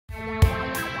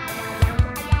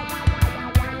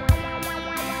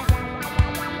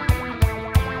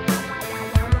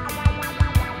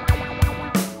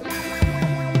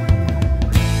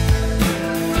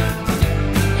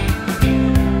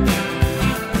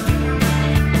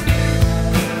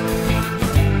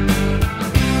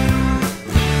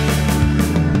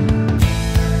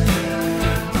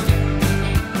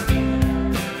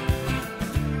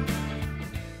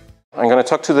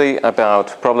talk today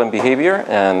about problem behavior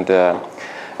and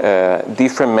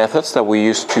different methods that we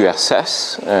use to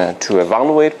assess, to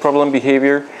evaluate problem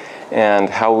behavior, and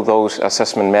how those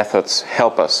assessment methods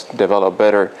help us develop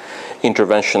better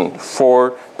intervention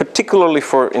particularly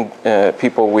for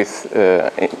people with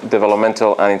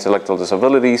developmental and intellectual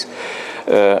disabilities,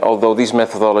 although this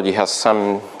methodology has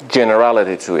some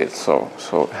generality to it, so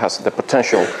it has the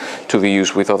potential to be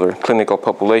used with other clinical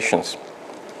populations.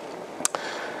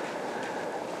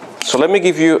 So let me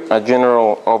give you a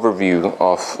general overview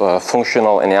of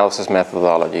functional analysis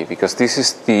methodology, because this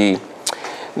is the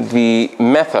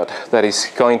method that is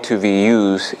going to be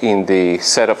used in the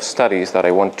set of studies that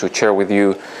I want to share with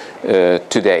you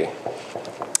today.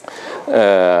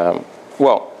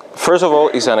 Well, first of all,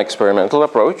 it's an experimental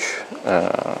approach,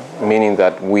 meaning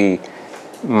that we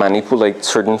manipulate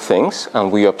certain things and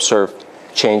we observe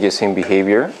changes in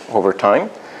behavior over time.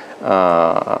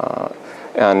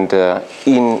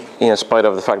 In spite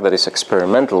of the fact that it's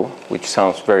experimental, which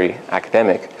sounds very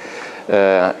academic,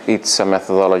 it's a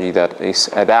methodology that is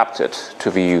adapted to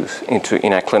be used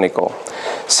in a clinical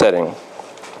setting.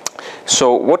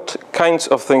 So what kinds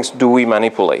of things do we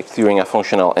manipulate during a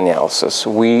functional analysis?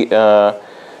 We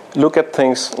look at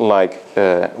things like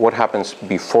what happens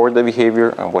before the behavior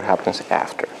and what happens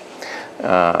after.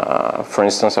 For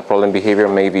instance, a problem behavior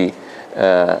may be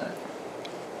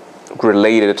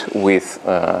related with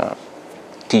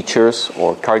teachers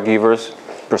or caregivers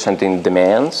presenting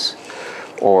demands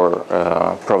or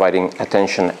providing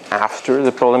attention after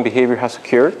the problem behavior has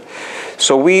occurred.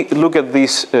 So we look at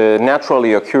these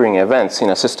naturally occurring events in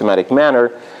a systematic manner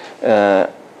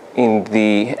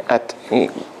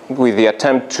with the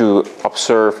attempt to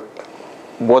observe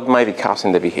what might be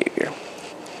causing the behavior.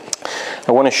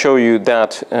 I want to show you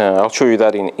that, I'll show you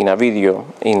that in a video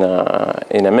in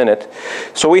a minute.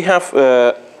 So we have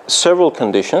several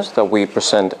conditions that we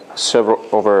present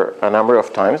over a number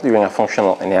of times during a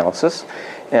functional analysis.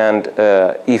 And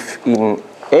if in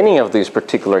any of these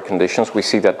particular conditions we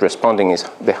see that responding is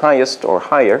the highest or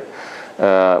higher,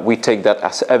 we take that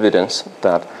as evidence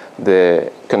that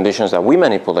the conditions that we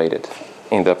manipulated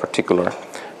in the particular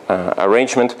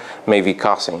arrangement may be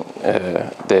causing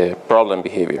the problem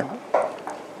behavior.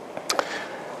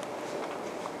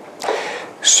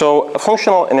 So a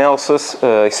functional analysis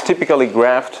is typically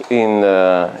graphed in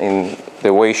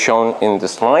the way shown in the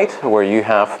slide, where you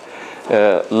have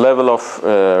level of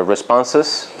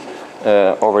responses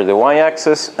over the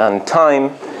y-axis and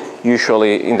time,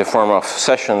 usually in the form of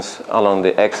sessions along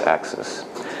the x-axis.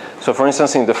 So for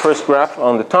instance, in the first graph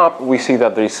on the top, we see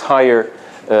that there is higher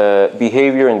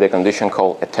behavior in the condition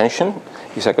called attention.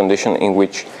 It's a condition in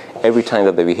which every time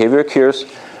that the behavior occurs,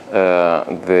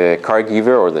 the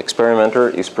caregiver or the experimenter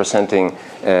is presenting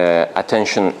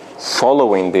attention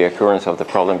following the occurrence of the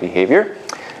problem behavior.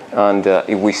 And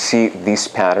if we see this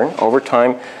pattern over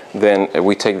time, then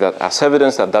we take that as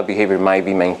evidence that that behavior might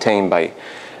be maintained by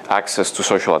access to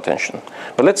social attention.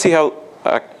 But let's see how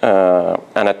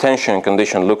an attention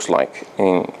condition looks like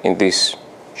in this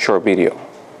short video.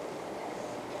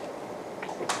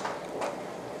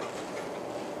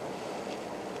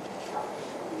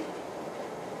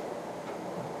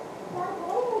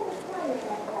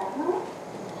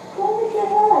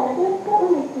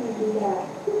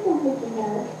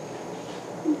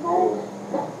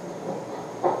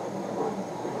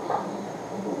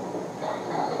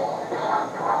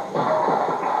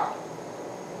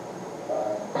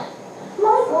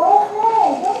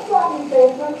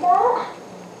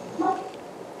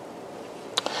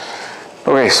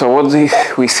 Okay, so what do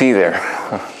we see there?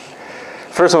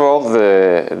 First of all,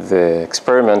 the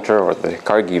experimenter or the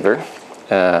caregiver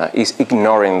is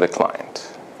ignoring the client.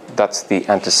 That's the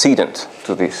antecedent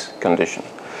to this condition.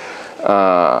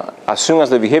 As soon as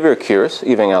the behavior occurs,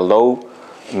 even a low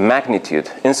magnitude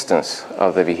instance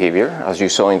of the behavior, as you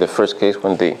saw in the first case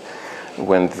when the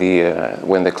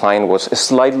client was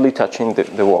slightly touching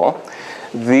the wall,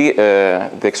 the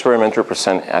experimenter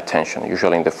presents attention,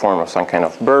 usually in the form of some kind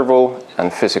of verbal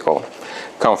and physical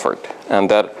comfort. And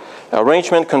that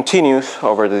arrangement continues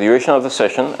over the duration of the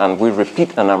session, and we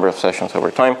repeat a number of sessions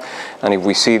over time. And if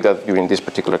we see that during this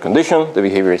particular condition, the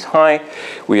behavior is high,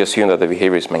 we assume that the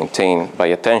behavior is maintained by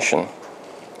attention.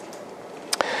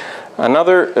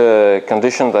 Another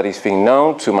condition that is being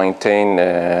known to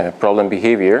maintain problem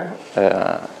behavior,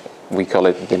 we call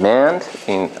it demand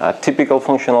in a typical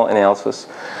functional analysis.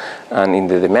 And in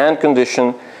the demand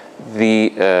condition,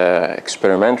 the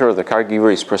experimenter or the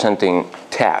caregiver is presenting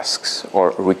tasks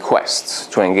or requests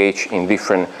to engage in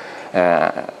different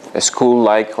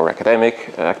school-like or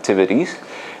academic activities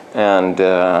And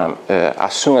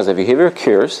as soon as the behavior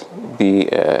occurs, the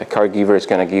caregiver is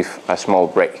going to give a small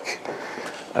break,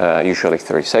 usually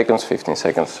 30 seconds, 15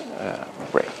 seconds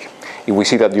break. If we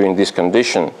see that during this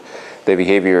condition, the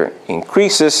behavior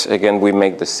increases, again, we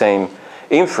make the same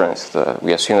inference.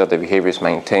 We assume that the behavior is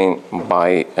maintained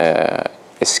by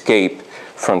escape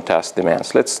from task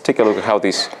demands. Let's take a look at how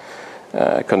this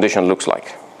condition looks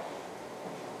like.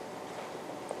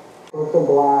 Put the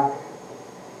block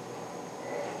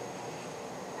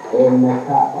in the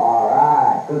cup. All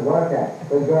right. Good work, then.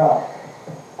 Good girl.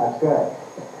 That's good.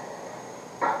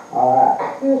 All right.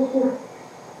 Georgia.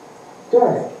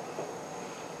 Georgia.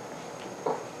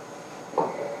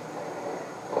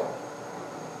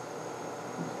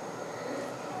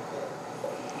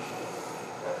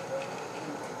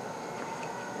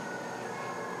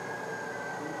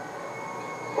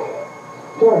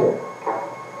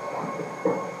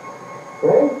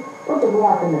 Ready? Put the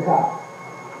block in the cup.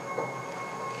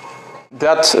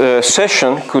 That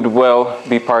session could well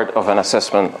be part of an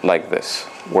assessment like this,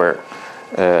 where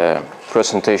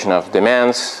presentation of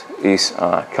demands is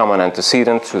a common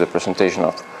antecedent to the presentation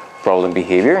of problem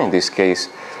behavior, in this case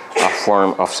a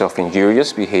form of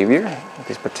self-injurious behavior, in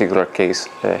this particular case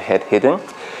head hitting.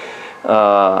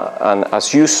 And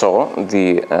as you saw,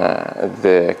 the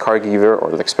caregiver or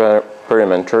the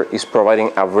experimenter is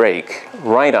providing a break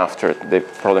right after the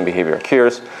problem behavior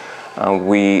occurs, and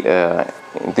we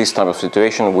in this type of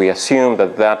situation, we assume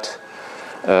that that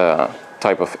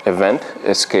type of event,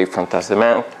 escape from task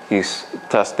demands, is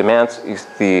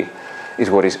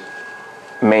what is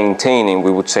maintaining,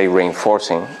 we would say,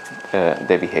 reinforcing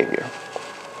the behavior.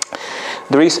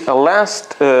 There is a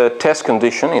last test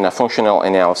condition in a functional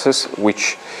analysis,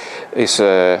 which is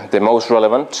the most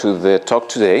relevant to the talk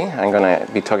today. I'm going to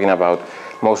be talking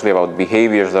mostly about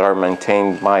behaviors that are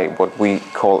maintained by what we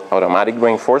call automatic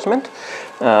reinforcement.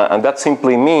 And that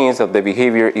simply means that the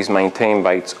behavior is maintained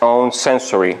by its own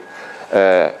sensory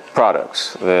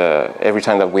products. Every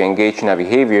time that we engage in a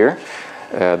behavior,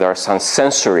 there are some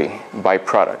sensory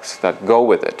byproducts that go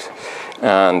with it.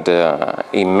 And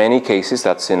in many cases,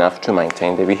 that's enough to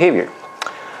maintain the behavior.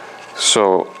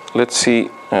 So let's see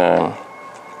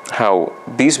how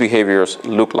these behaviors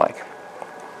look like.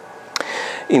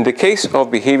 In the case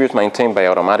of behaviors maintained by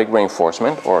automatic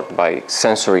reinforcement or by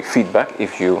sensory feedback,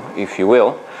 if you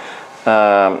will,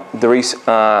 there is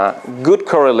a good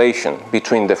correlation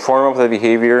between the form of the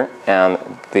behavior and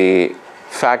the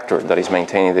factor that is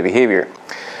maintaining the behavior.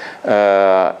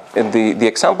 In the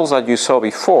examples that you saw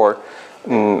before,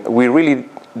 we really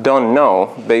don't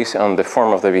know, based on the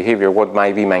form of the behavior, what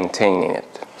might be maintaining it.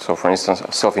 So, for instance,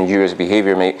 self-injurious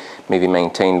behavior may be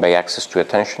maintained by access to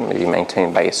attention, may be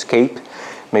maintained by escape,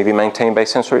 may be maintained by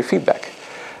sensory feedback.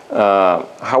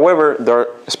 However, there are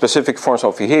specific forms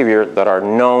of behavior that are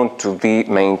known to be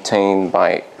maintained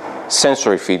by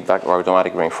sensory feedback or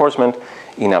automatic reinforcement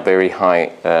in a very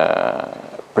high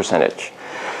percentage.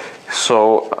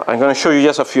 So I'm going to show you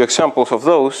just a few examples of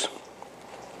those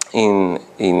in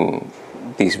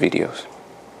these videos.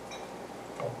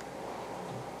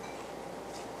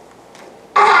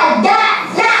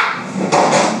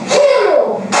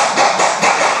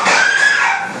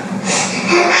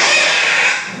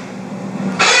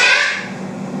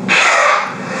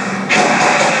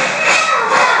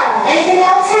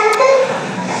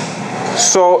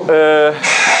 So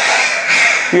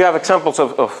you have examples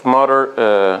of motor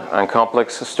and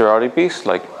complex stereotypies,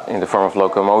 like in the form of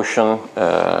locomotion,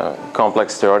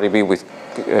 complex stereotypy with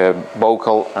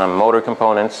vocal and motor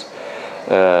components.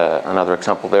 Another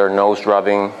example there, nose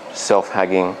rubbing,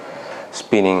 self-hugging,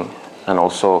 spinning, and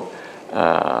also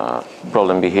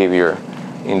problem behavior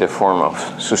in the form of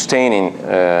sustaining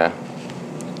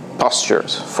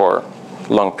postures for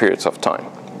long periods of time.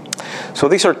 So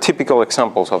these are typical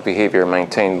examples of behavior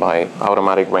maintained by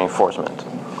automatic reinforcement.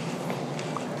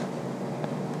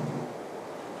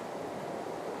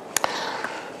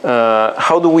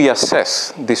 How do we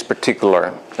assess these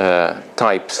particular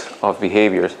types of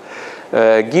behaviors?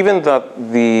 Given that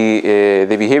the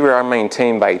behavior are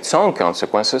maintained by its own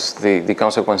consequences, the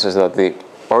consequences that the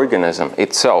organism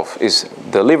itself is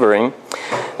delivering,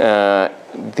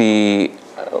 the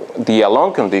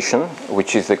alone condition,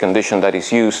 which is the condition that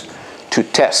is used to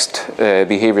test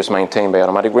behaviors maintained by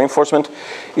automatic reinforcement,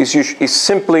 is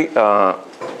simply a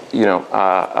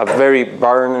very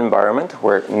barren environment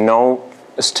where no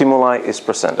stimuli is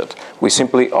presented. We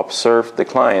simply observe the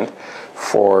client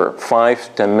for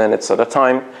 5-10 minutes at a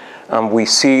time, and we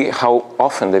see how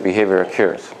often the behavior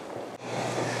occurs.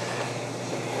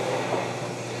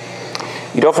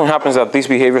 It often happens that these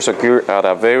behaviors occur at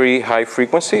a very high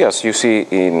frequency, as you see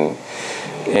in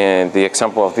And the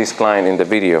example of this client in the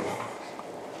video.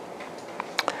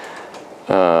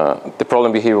 The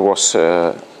problem behavior was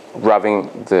rubbing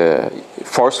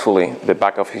forcefully the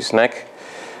back of his neck.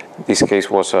 This case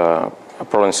was a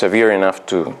problem severe enough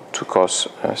to cause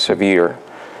severe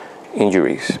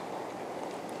injuries.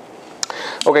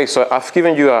 Okay, so I've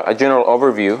given you a general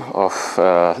overview of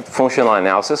functional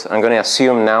analysis. I'm going to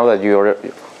assume now that you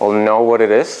all know what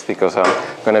it is, because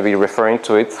I'm going to be referring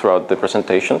to it throughout the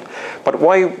presentation. But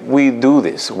why we do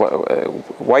this?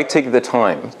 Why take the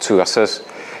time to assess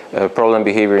problem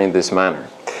behavior in this manner?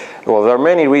 Well, there are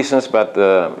many reasons, but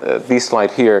this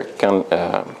slide here can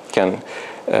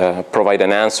provide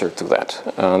an answer to that.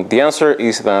 The answer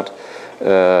is that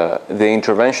the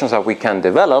interventions that we can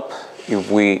develop,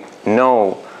 if we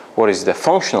know what is the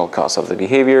functional cause of the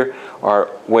behavior,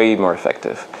 are way more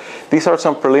effective. These are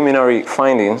some preliminary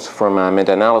findings from a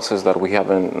meta-analysis that we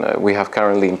have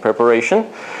currently in preparation.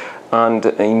 And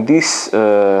in this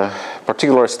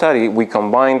particular study, we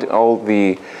combined all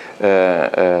the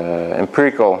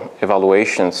empirical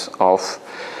evaluations of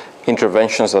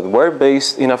interventions that were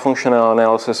based in a functional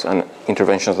analysis and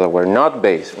interventions that were not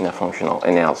based in a functional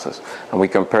analysis, and we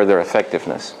compared their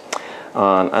effectiveness.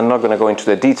 I'm not going to go into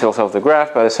the details of the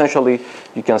graph, but essentially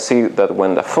you can see that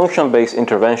when the function-based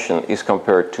intervention is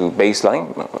compared to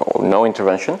baseline, or no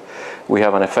intervention, we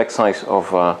have an effect size of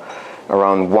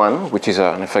around 1, which is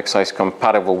an effect size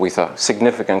compatible with a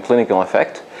significant clinical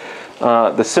effect.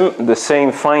 The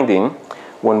same finding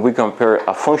when we compare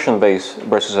a function-based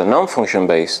versus a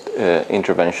non-function-based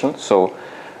intervention. So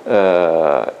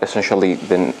essentially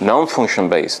the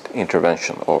non-function-based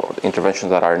intervention, or interventions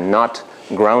that are not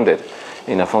grounded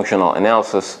in a functional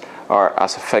analysis, are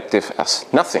as effective as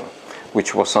nothing,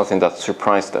 which was something that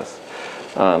surprised us.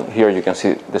 Here you can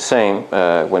see the same.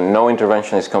 When no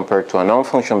intervention is compared to a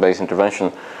non-function-based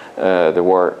intervention, there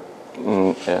were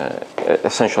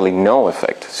essentially no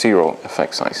effect, 0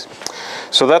 effect size.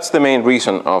 So that's the main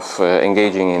reason of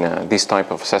engaging in this type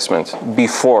of assessment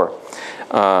before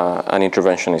an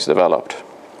intervention is developed.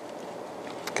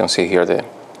 You can see here the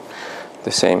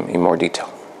same in more detail.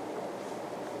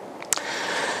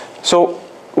 So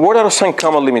what are some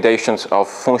common limitations of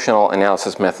functional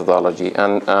analysis methodology?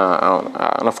 And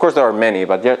of course there are many,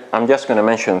 but I'm just going to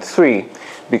mention 3,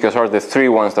 because are the 3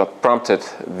 ones that prompted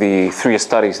the 3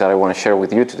 studies that I want to share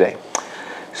with you today.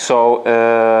 So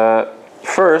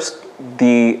first,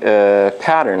 the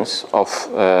patterns of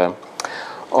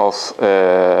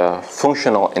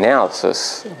functional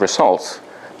analysis results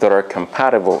that are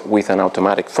compatible with an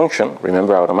automatic function.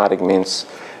 Remember, automatic means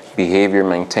behavior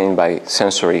maintained by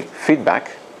sensory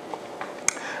feedback,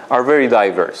 are very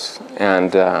diverse.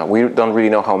 And we don't really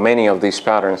know how many of these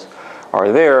patterns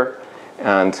are there,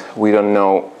 and we don't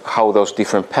know how those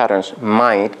different patterns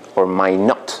might or might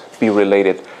not be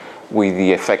related with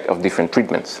the effect of different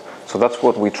treatments. So that's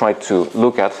what we try to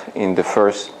look at in the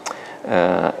first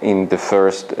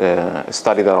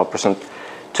study that I'll present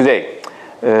today.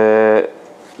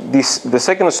 The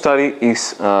second study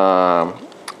is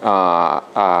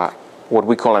what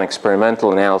we call an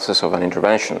experimental analysis of an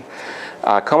intervention.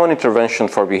 A common intervention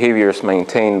for behaviors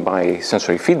maintained by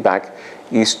sensory feedback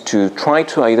is to try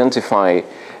to identify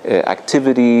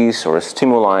activities or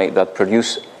stimuli that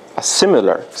produce a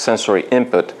similar sensory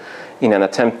input in an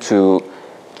attempt to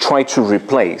try to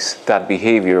replace that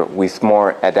behavior with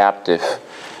more adaptive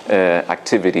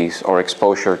activities or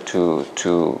exposure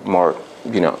to more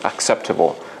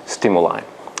acceptable stimuli.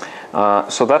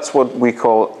 So that's what we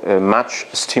call a match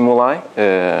stimuli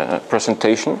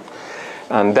presentation.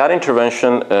 And that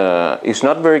intervention is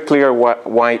not very clear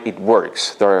why it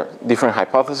works. There are different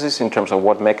hypotheses in terms of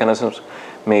what mechanisms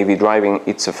may be driving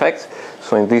its effect.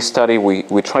 So in this study,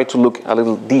 we try to look a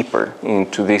little deeper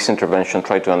into this intervention,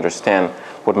 try to understand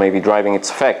what may be driving its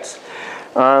effects.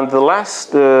 And in the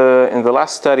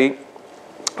last study,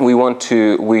 we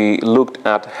looked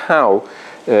at how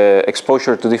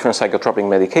exposure to different psychotropic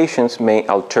medications may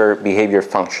alter behavior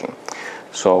function.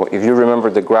 So if you remember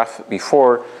the graph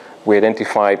before, we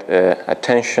identified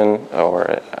attention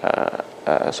or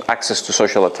access to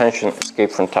social attention,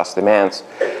 escape from task demands,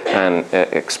 and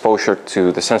exposure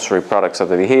to the sensory products of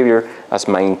the behavior as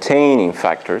maintaining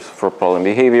factors for problem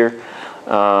behavior.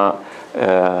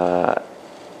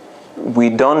 We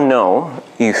don't know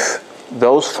if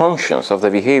those functions of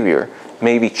the behavior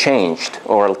may be changed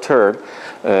or altered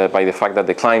by the fact that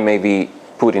the client may be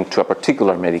put into a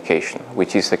particular medication,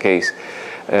 which is the case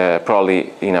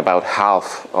probably in about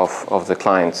half of the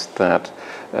clients that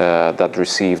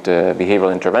received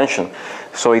behavioral intervention.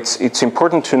 So it's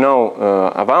important to know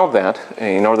about that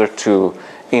in order to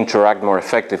interact more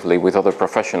effectively with other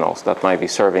professionals that might be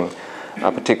serving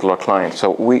a particular client.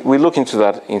 So we look into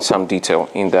that in some detail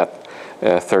in that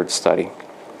third study.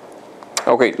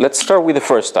 Okay, let's start with the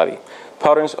first study.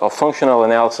 Patterns of functional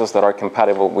analysis that are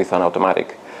compatible with an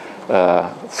automatic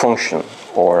function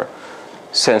or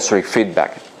sensory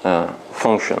feedback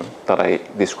function that I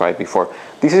described before.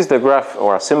 This is the graph,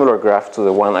 or a similar graph to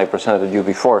the one I presented you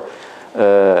before.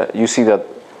 You see that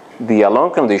the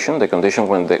alone condition, the condition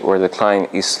where the client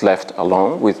is left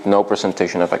alone with no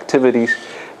presentation of activities,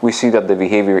 we see that the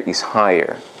behavior is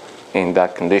higher in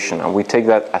that condition, and we take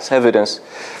that as evidence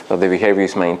that the behavior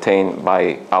is maintained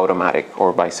by automatic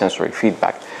or by sensory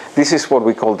feedback. This is what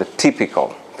we call the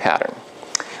typical pattern.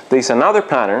 There is another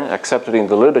pattern accepted in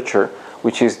the literature,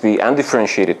 which is the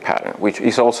undifferentiated pattern, which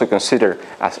is also considered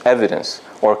as evidence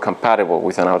or compatible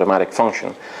with an automatic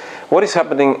function. What is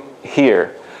happening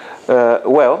here?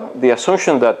 Well, the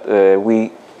assumption that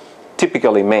we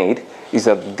typically made is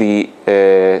that the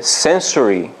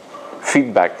sensory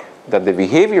feedback that the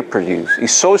behavior produces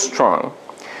is so strong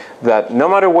that no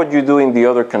matter what you do in the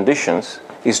other conditions,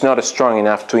 it's not strong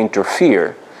enough to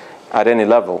interfere at any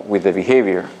level with the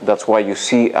behavior. That's why you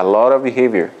see a lot of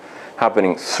behavior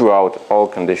happening throughout all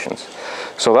conditions.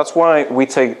 So that's why we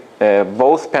take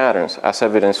both patterns as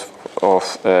evidence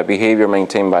of behavior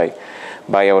maintained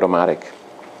by automatic.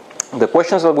 The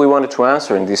questions that we wanted to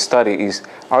answer in this study is,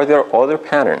 are there other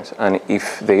patterns? And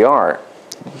if they are,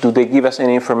 do they give us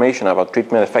any information about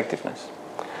treatment effectiveness?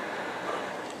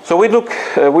 So we look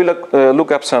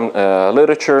up some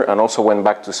literature, and also went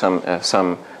back to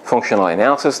some functional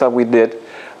analysis that we did,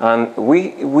 and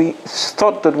we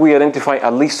thought that we identified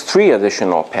at least 3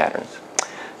 additional patterns.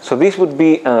 So this would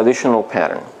be an additional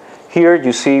pattern. Here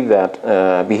you see that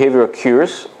behavior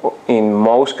occurs in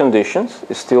most conditions.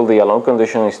 Still, the alone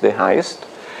condition is the highest,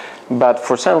 but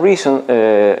for some reason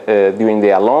during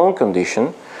the alone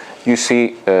condition you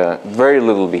see very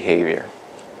little behavior.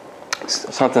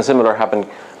 Something similar happened,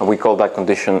 and we call that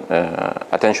condition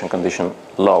attention condition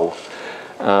low.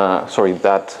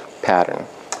 That pattern.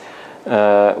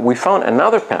 We found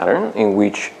another pattern in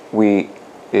which we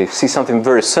see something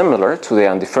very similar to the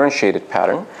undifferentiated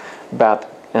pattern, but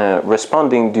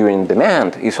responding during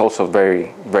demand is also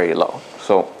very, very low.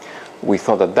 So we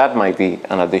thought that that might be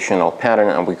an additional pattern,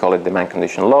 and we call it demand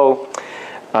condition low.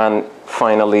 And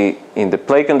finally, in the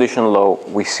play condition low,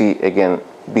 we see again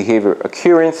behavior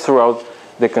occurring throughout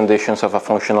the conditions of a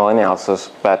functional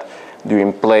analysis, but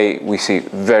during play we see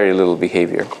very little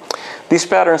behavior. These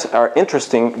patterns are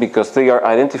interesting because they are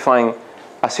identifying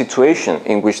a situation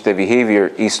in which the behavior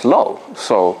is low.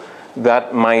 So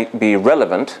that might be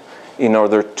relevant in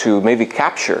order to maybe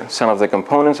capture some of the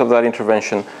components of that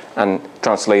intervention and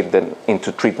translate them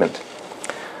into treatment.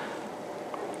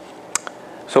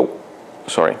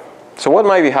 So what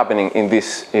might be happening in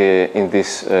these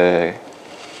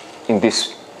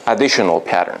additional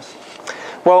patterns?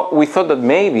 Well, we thought that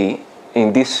maybe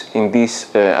in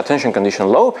this attention condition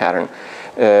low pattern,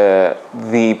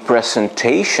 the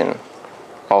presentation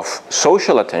of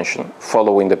social attention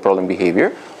following the problem behavior,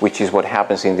 which is what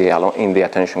happens in the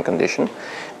attention condition,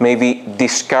 may be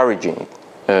discouraging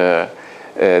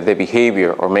the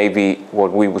behavior, or maybe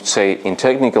what we would say in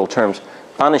technical terms,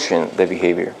 punishing the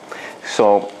behavior.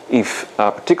 So if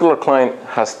a particular client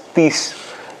has this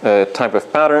type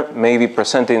of pattern, maybe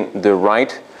presenting the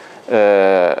right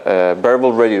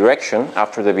verbal redirection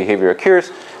after the behavior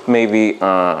occurs, may be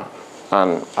an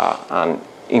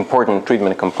important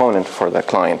treatment component for the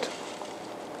client.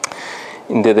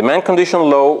 In the demand condition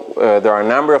low, there are a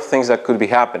number of things that could be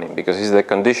happening, because it's the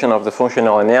condition of the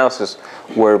functional analysis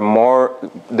where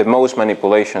the most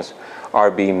manipulations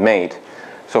are being made.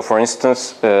 So for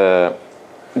instance,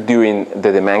 during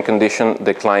the demand condition,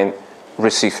 the client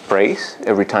receives praise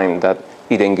every time that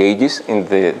it engages in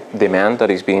the demand that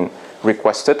is being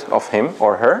requested of him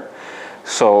or her.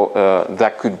 So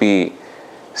that could be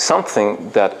something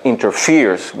that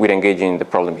interferes with engaging in the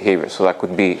problem behavior. So that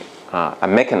could be a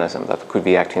mechanism that could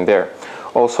be acting there.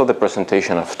 Also, the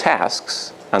presentation of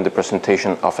tasks and the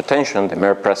presentation of attention, the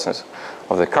mere presence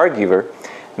of the caregiver,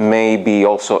 may be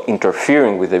also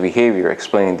interfering with the behavior,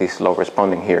 explaining this low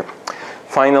responding here.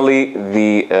 Finally,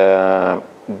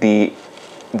 the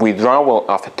withdrawal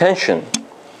of attention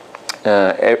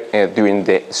during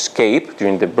the escape,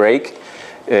 during the break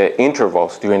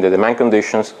intervals, during the demand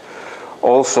conditions,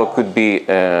 also could be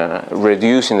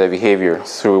reducing the behavior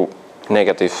through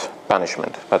negative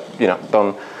punishment. But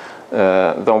don't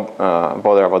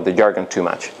bother about the jargon too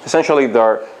much. Essentially, there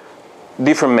are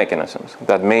different mechanisms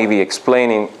that may be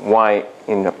explaining why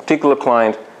in a particular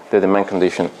client the demand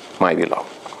condition might be low.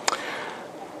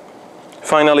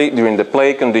 Finally, during the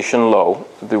play condition low,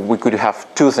 we could have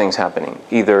two things happening.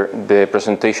 Either the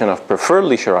presentation of preferred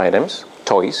leisure items,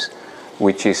 toys,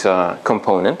 which is a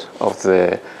component of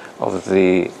the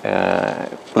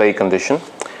play condition,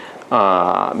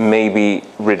 maybe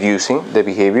reducing the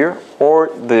behavior, or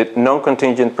the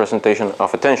non-contingent presentation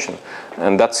of attention.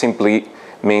 And that simply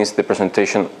means the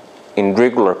presentation in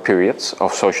regular periods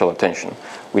of social attention,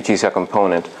 which is a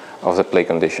component of the play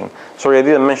condition. Sorry, I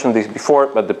didn't mention this before,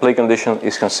 but the play condition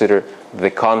is considered the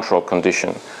control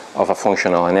condition of a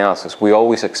functional analysis. We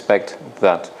always expect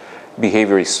that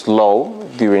behavior is low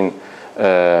during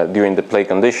the play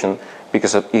condition,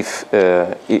 because if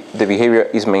the behavior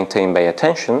is maintained by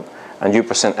attention, and you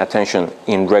present attention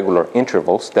in regular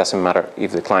intervals, doesn't matter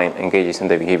if the client engages in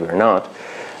the behavior or not,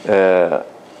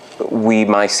 we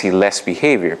might see less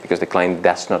behavior because the client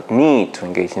does not need to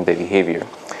engage in the behavior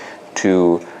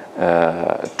to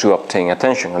obtain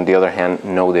attention. On the other hand,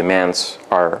 no demands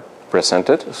are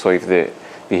presented. So if the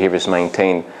behavior is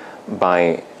maintained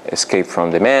by escape from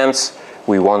demands,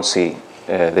 we won't see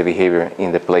the behavior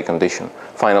in the play condition.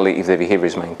 Finally, if the behavior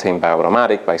is maintained by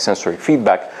automatic, by sensory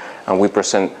feedback, and we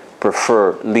present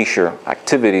prefer leisure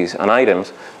activities and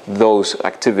items, those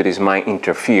activities might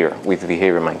interfere with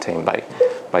behavior maintained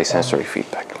by sensory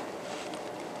feedback.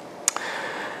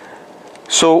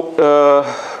 So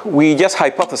we just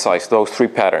hypothesized those three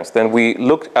patterns. Then we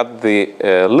looked at the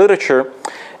literature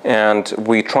and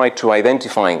we tried to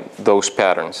identify those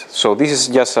patterns. So this is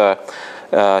just a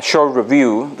short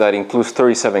review that includes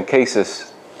 37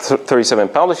 cases, 37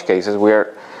 published cases. We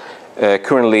are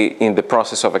currently in the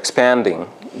process of expanding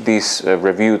this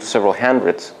review to several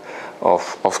hundreds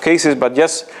of cases, but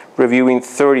just reviewing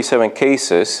 37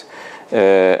 cases,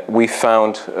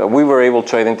 we were able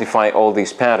to identify all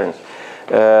these patterns.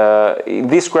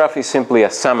 This graph is simply a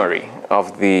summary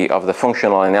of the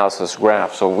functional analysis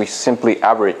graph. So we simply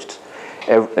averaged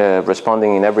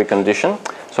responding in every condition.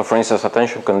 So for instance,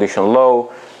 attention condition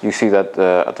low, you see that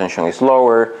attention is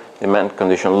lower, demand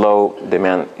condition low,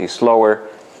 demand is lower,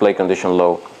 play condition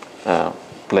low,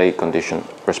 play condition,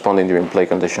 responding during play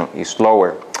condition is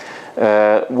lower.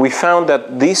 We found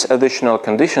that these additional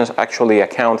conditions actually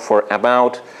account for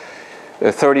about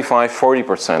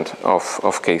 35–40%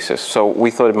 of cases. So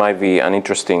we thought it might be an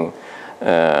interesting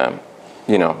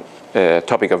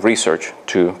topic of research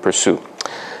to pursue.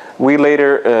 We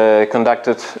later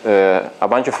conducted a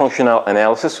bunch of functional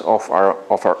analysis of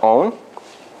our own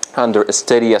under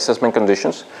steady assessment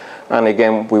conditions, and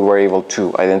again we were able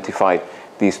to identify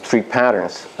these three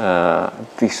patterns,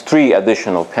 these three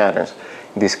additional patterns.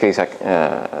 In this case,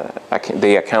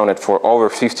 they accounted for over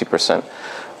 50%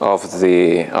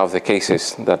 of the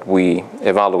cases that we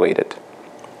evaluated.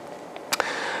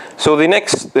 So the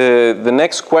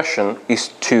next question is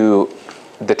to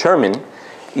determine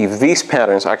if these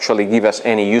patterns actually give us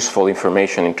any useful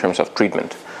information in terms of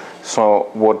treatment. So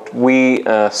what we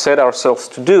set ourselves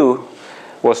to do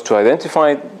was to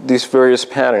identify these various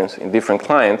patterns in different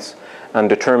clients and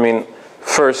determine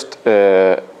first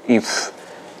if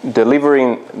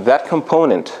delivering that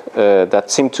component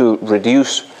that seemed to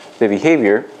reduce the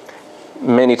behavior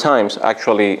many times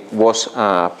actually was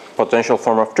a potential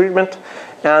form of treatment.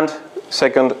 And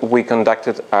second, we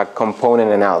conducted a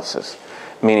component analysis,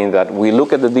 meaning that we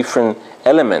look at the different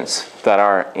elements that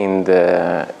are in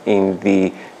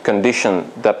the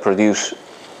condition that produce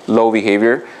low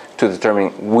behavior to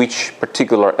determine which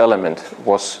particular element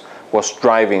was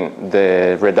driving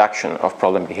the reduction of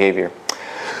problem behavior.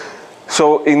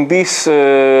 So in this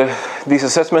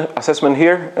assessment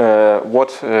here,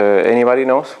 anybody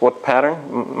knows what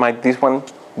pattern might this one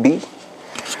be?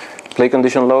 Play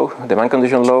condition low, demand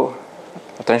condition low,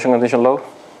 attention condition low?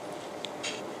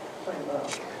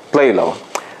 Play low.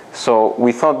 So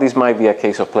we thought this might be a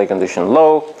case of play condition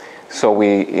low, so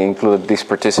we included this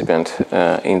participant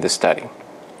in the study.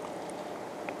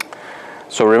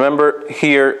 So remember,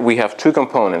 here we have two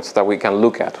components that we can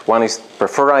look at. One is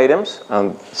preferred items,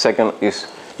 and second is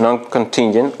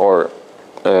non-contingent or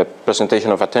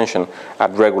presentation of attention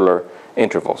at regular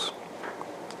intervals.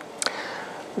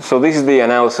 So this is the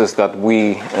analysis that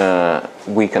we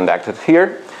conducted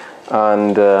here,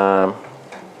 and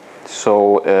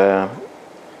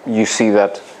you see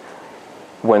that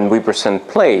when we present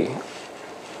play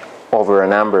over a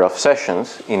number of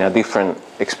sessions in a different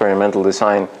experimental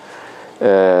design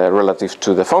relative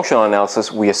to the functional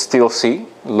analysis, we still see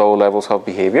low levels of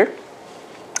behavior.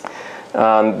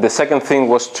 And the second thing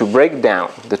was to break down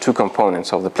the two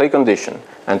components of the play condition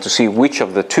and to see which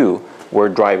of the two were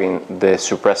driving the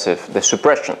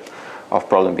suppression of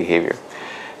problem behavior.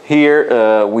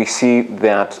 Here we see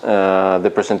that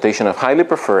the presentation of highly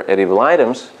preferred edible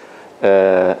items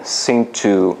seem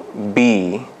to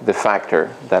be the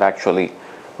factor that actually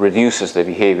reduces the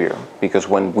behavior, because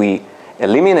when we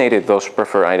eliminated those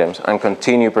preferred items and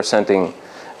continue presenting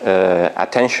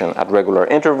attention at regular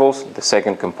intervals, the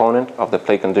second component of the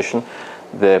play condition,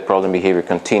 the problem behavior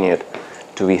continued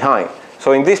to be high.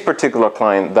 So in this particular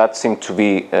client, that seemed to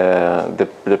be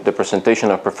the presentation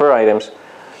of preferred items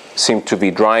seemed to be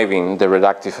driving the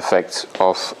reductive effects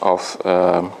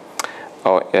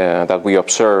that we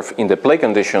observe in the play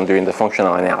condition during the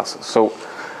functional analysis. So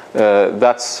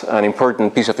that's an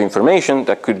important piece of information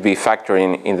that could be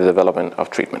factoring in the development of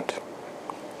treatment.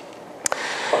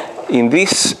 In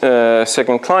this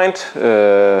second client,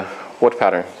 what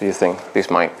pattern do you think this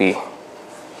might be?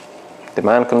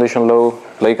 Demand condition low,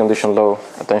 play condition low,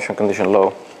 attention condition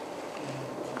low.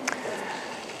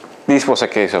 This was a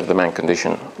case of demand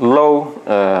condition low,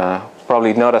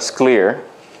 probably not as clear,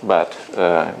 but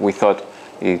we thought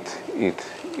it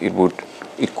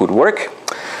could work.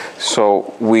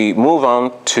 So we move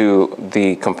on to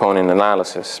the component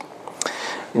analysis.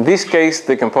 In this case,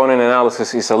 the component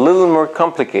analysis is a little more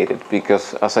complicated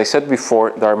because, as I said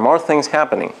before, there are more things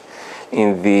happening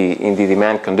in the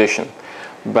demand condition.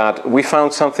 But we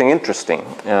found something interesting,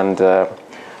 and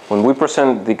when we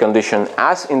present the condition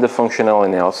as in the functional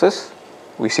analysis,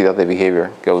 we see that the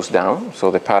behavior goes down. So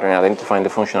the pattern identifying the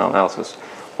functional analysis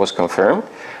was confirmed.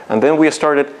 And then we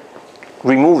started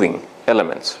removing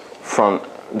elements from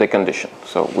the condition.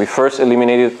 So we first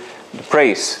eliminated the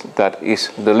praise that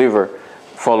is delivered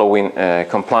following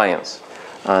compliance.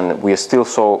 And we still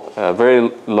saw very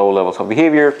low levels of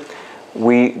behavior.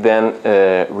 We then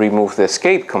remove the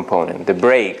escape component, the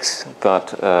breaks that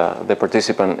the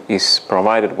participant is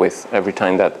provided with every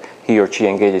time that he or she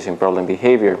engages in problem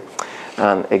behavior.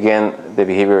 And again, the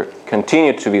behavior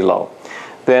continued to be low.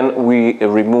 Then we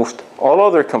removed all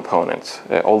other components,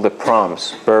 all the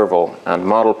prompts, verbal and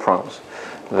model prompts,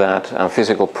 and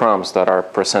physical prompts that are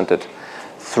presented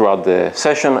throughout the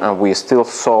session, and we still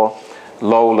saw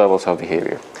low levels of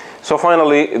behavior. So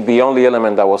finally, the only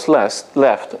element that was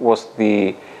left was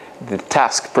the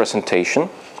task presentation,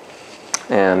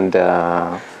 and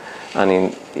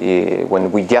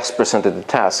when we just presented the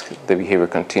task, the behavior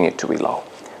continued to be low.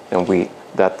 And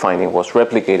that finding was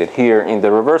replicated here in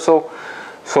the reversal.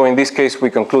 So in this case, we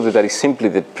concluded that it's simply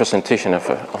the presentation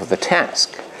of the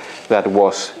task that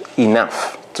was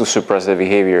enough to suppress the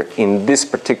behavior in this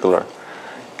particular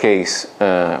case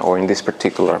or in this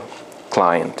particular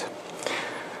client.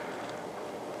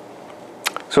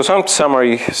 So some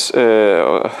summaries,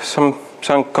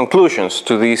 some conclusions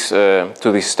to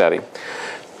this study.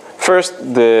 First,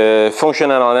 the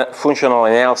functional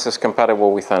analysis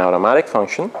compatible with an automatic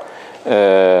function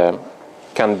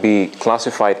can be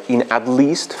classified in at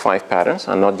least 5 patterns,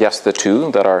 and not just the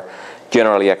 2 that are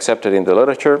generally accepted in the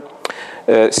literature.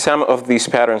 Some of these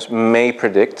patterns may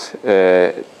predict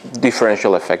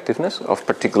differential effectiveness of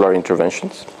particular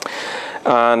interventions.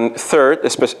 And third, a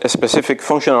specific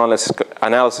functional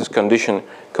analysis condition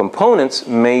components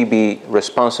may be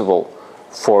responsible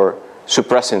for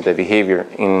suppressing the behavior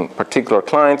in particular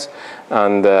clients,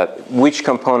 and which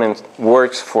component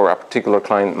works for a particular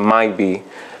client might be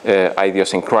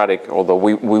idiosyncratic, although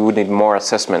we would need more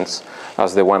assessments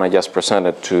as the one I just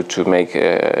presented to make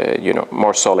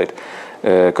more solid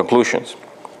conclusions.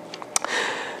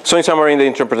 So in summary, the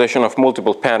interpretation of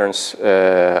multiple patterns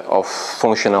of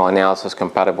functional analysis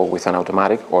compatible with an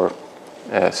automatic or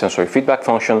sensory feedback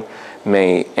function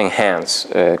may enhance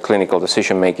clinical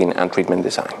decision making and treatment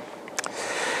design.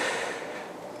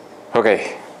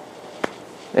 Okay,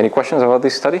 any questions about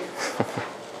this study?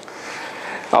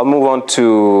 I'll move on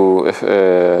to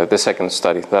the second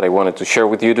study that I wanted to share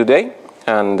with you today.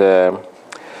 And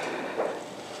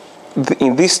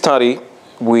in this study,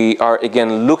 we are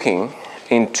again looking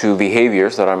into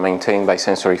behaviors that are maintained by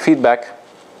sensory feedback,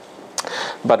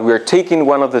 but we are taking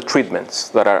one of the treatments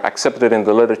that are accepted in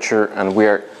the literature, and we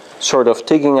are sort of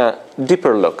taking a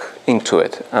deeper look into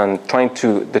it and trying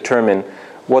to determine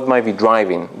what might be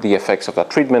driving the effects of that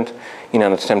treatment in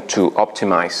an attempt to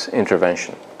optimize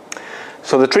intervention.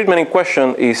 So the treatment in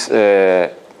question is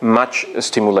match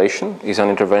stimulation. It's an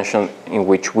intervention in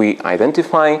which we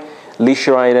identify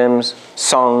leisure items,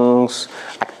 songs,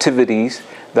 activities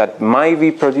that might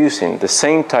be producing the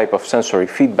same type of sensory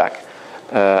feedback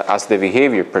as the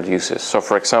behavior produces. So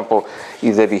for example,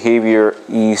 if the behavior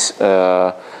is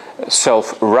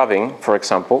self-rubbing, for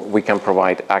example, we can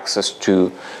provide access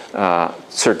to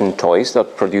certain toys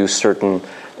that produce certain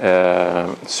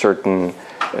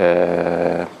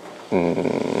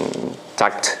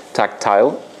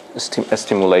tactile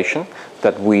stimulation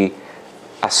that we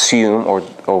assume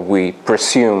or we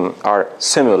presume are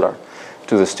similar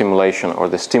to the stimulation or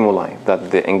the stimuli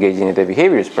that the engaging in the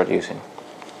behavior is producing.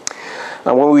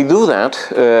 And when we do that,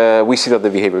 we see that the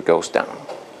behavior goes down.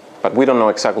 But we don't know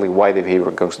exactly why the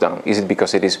behavior goes down. Is it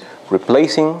because it is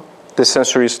replacing the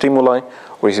sensory stimuli,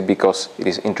 or is it because it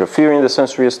is interfering with the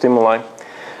sensory stimuli?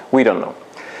 We don't know.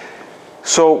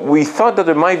 So we thought that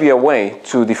there might be a way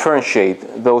to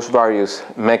differentiate those various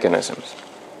mechanisms.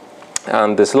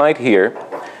 And the slide here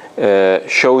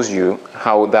shows you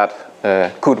how that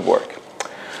could work.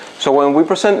 So when we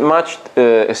present matched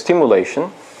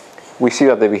stimulation, we see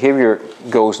that the behavior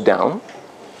goes down.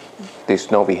 There's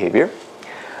no behavior.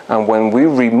 And when we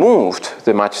removed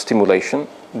the matched stimulation,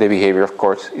 the behavior, of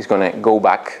course, is going to go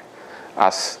back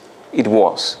as it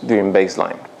was during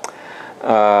baseline.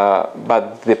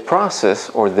 But the process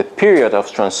or the period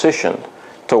of transition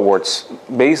towards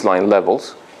baseline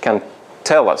levels can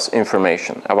tell us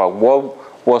information about what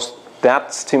was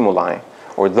that stimuli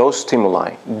or those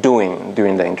stimuli doing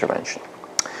during the intervention.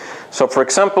 So for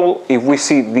example, if we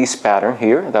see this pattern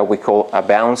here that we call a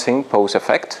bouncing pose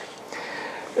effect,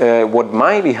 what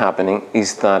might be happening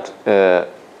is that the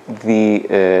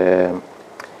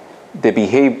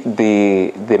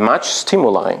matched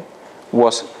stimuli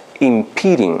was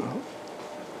impeding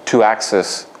to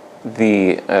access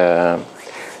the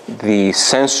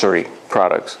sensory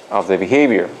products of the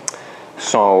behavior.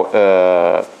 So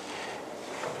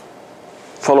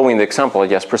following the example I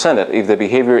just presented, if the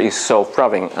behavior is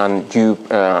self-rubbing and you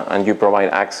provide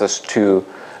access to,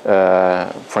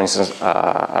 for instance,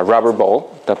 a rubber ball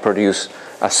that produces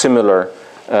a similar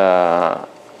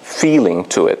feeling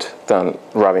to it than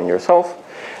rubbing yourself,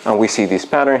 and we see this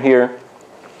pattern here,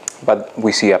 but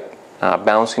we see a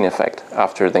bouncing effect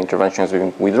after the intervention has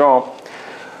been withdrawn,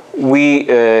 we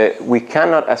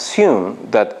cannot assume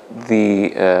that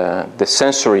the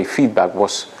sensory feedback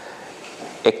was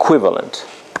equivalent.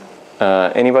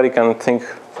 Anybody can think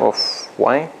of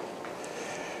why?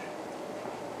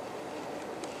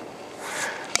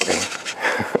 Okay.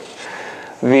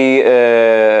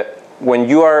 When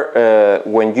you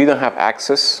don't have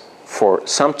access for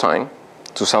some time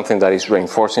to something that is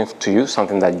reinforcing to you,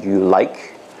 something that you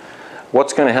like,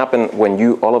 what's going to happen when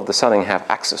you all of a sudden have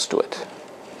access to it?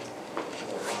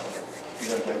 You're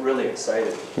going to get really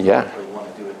excited. Yeah. You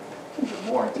want to do it even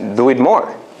more. Do it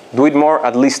more. Do it more,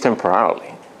 at least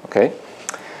temporarily. Okay.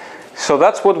 So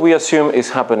that's what we assume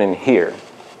is happening here.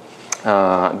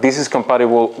 This is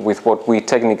compatible with what we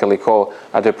technically call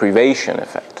a deprivation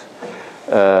effect,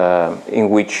 in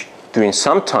which during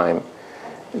some time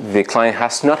the client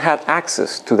has not had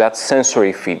access to that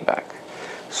sensory feedback.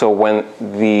 So when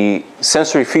the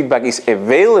sensory feedback is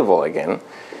available again,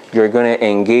 you're going to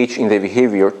engage in the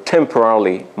behavior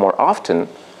temporarily more often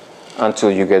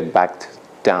until you get back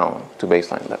down to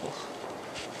baseline levels.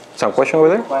 Some question over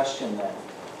there? Question then.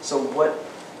 So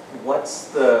what's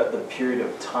the period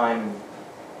of time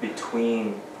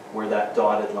between where that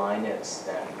dotted line is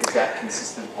then? Is that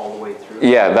consistent all the way through?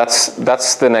 Yeah,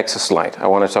 that's the next slide. I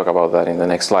want to talk about that in the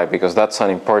next slide because that's an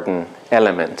important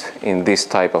element in this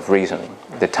type of reasoning.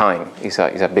 The time is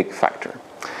a big factor.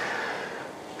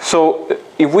 So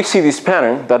if we see this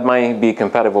pattern, that might be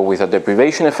compatible with a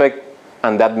deprivation effect,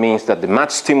 and that means that the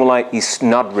matched stimuli is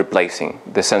not replacing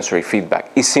the sensory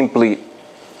feedback. It's simply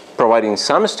providing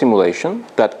some stimulation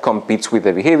that competes with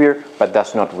the behavior, but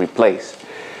does not replace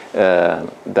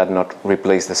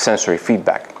the sensory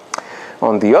feedback.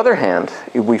 On the other hand,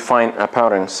 if we find a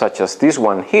pattern such as this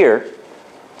one here,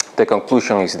 the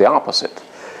conclusion is the opposite.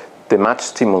 The matched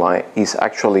stimuli is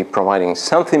actually providing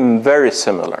something very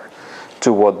similar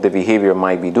to what the behavior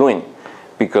might be doing,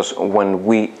 because when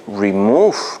we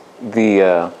remove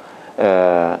the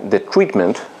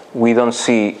treatment, we don't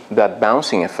see that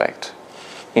bouncing effect.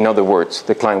 In other words,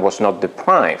 the client was not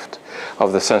deprived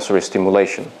of the sensory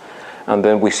stimulation, and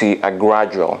then we see a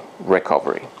gradual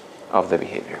recovery of the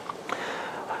behavior.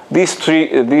 This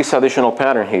additional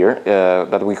pattern here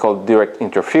that we call direct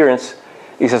interference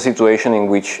is a situation in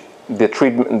which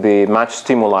the matched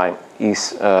stimuli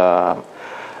is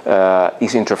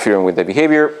interfering with the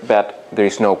behavior, but there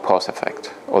is no pause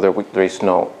effect, or there is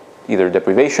no either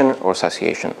deprivation or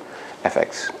satiation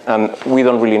effects. And we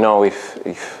don't really know if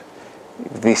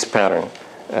this pattern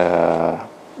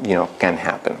can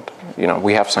happen.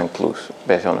 We have some clues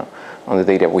based on the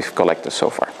data we've collected so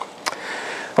far.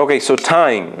 Okay, so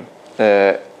time.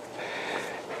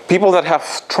 People that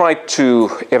have tried to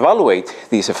evaluate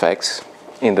these effects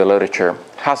in the literature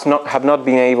have not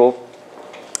been able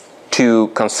to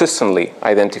consistently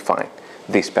identify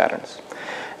these patterns.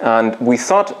 And we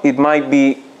thought it might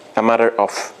be a matter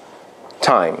of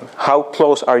time. How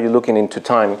close are you looking into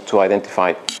time to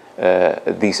identify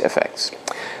these effects?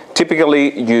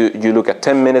 Typically, you look at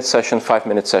 10-minute sessions,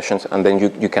 5-minute sessions, and then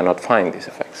you cannot find these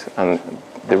effects. And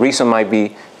the reason might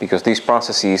be because these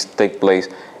processes take place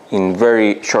in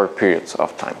very short periods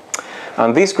of time.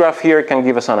 And this graph here can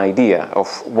give us an idea of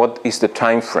what is the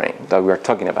time frame that we are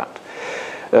talking about.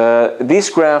 These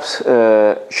graphs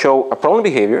show a problem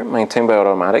behavior maintained by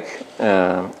automatic.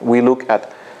 We look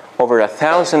at over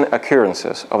 1,000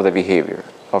 occurrences of the behavior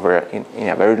in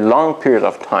a very long period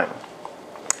of time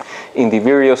in the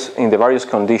various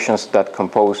conditions that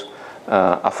compose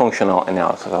a functional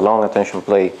analysis, a long attention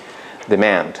play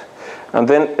demand. And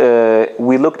then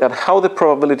we looked at how the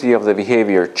probability of the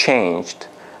behavior changed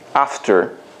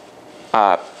after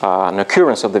an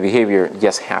occurrence of the behavior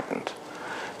just happened.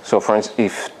 So for instance,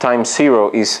 if time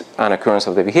 0 is an occurrence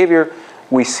of the behavior,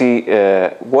 we see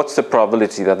what's the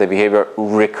probability that the behavior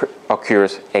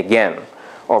occurs again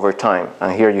over time.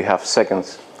 And here you have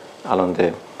seconds along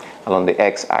the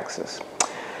x-axis.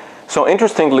 So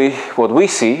interestingly, what we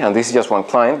see, and this is just one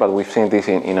client, but we've seen this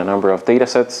in a number of data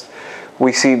sets,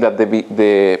 we see that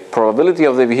the probability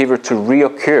of the behavior to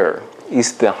reoccur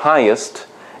is the highest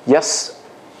just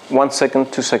 1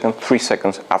 second, 2 seconds, 3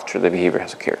 seconds after the behavior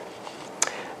has occurred.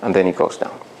 And then it goes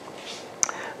down.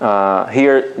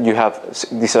 Here you have,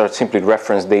 these are simply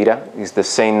reference data. It's the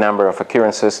same number of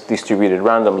occurrences distributed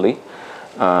randomly.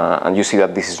 And you see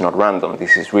that this is not random.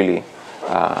 This is really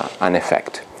an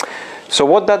effect. So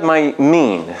what that might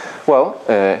mean? Well,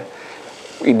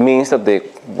 it means that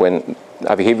when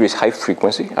a behavior is high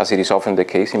frequency, as it is often the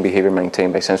case in behavior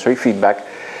maintained by sensory feedback,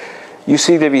 you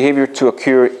see the behavior to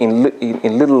occur in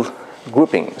little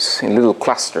groupings, in little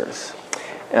clusters.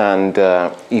 And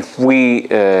if we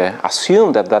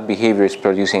assume that that behavior is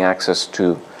producing access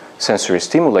to sensory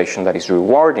stimulation that is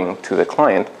rewarding to the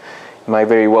client, it might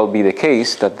very well be the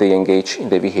case that they engage in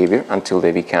the behavior until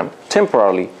they become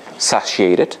temporarily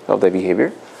satiated of the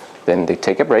behavior. Then they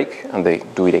take a break and they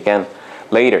do it again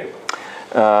later.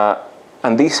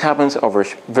 And this happens over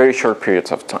very short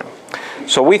periods of time.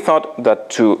 So we thought that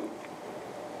to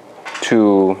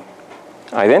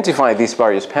identify these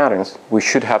various patterns, we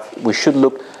should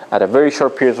look at a very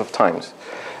short period of time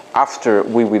after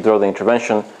we withdraw the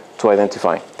intervention to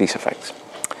identify these effects.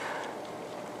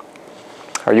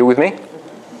 Are you with me?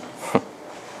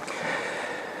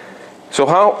 So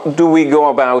how do we go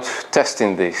about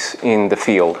testing this in the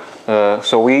field?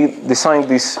 So we designed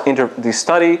this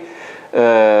study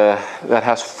that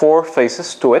has 4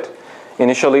 phases to it.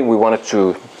 Initially, we wanted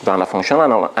to run a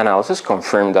functional analysis,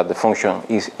 confirm that the function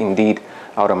is indeed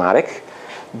automatic.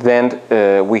 Then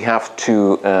we have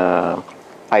to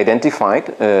identify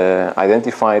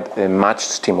matched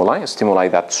stimuli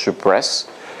that suppress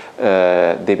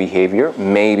the behavior,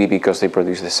 maybe because they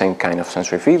produce the same kind of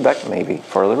sensory feedback, maybe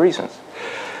for other reasons.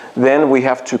 Then we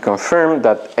have to confirm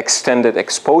that extended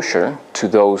exposure to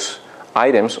those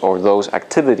items or those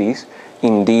activities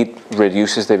indeed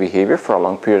reduces the behavior for a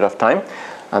long period of time.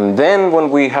 And then when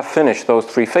we have finished those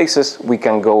 3 phases, we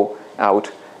can go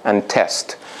out and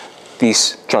test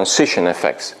these transition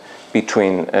effects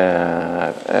between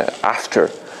after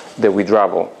the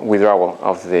withdrawal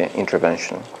of the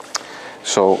intervention.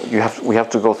 So we have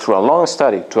to go through a long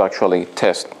study to actually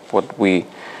test what we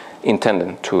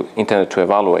intended to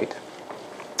evaluate.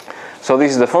 So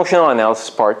this is the functional analysis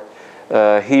part.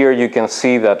 Here you can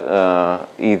see that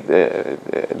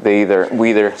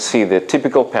we either see the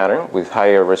typical pattern with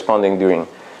higher responding during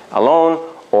alone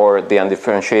or the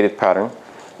undifferentiated pattern.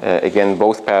 Again,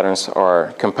 both patterns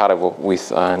are compatible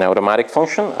with an automatic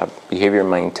function, a behavior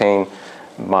maintained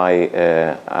by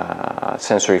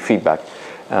sensory feedback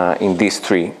in these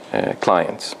 3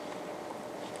 clients.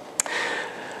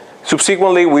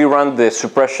 Subsequently, we run the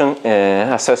suppression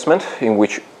assessment in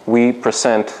which we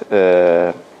present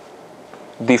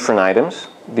different items,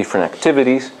 different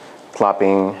activities,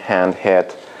 clapping, hand,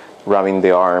 head, rubbing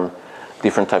the arm,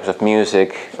 different types of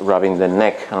music, rubbing the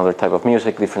neck, another type of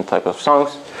music, different types of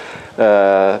songs,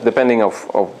 depending of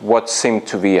what seemed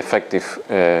to be effective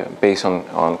based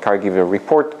on caregiver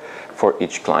report for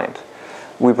each client.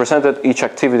 We presented each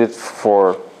activity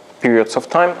for periods of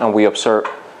time and we observed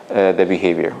the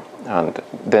behavior. And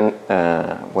then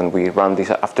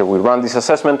after we run this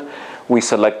assessment, we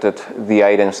selected the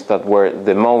items that were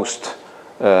the most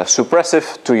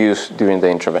suppressive to use during the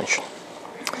intervention.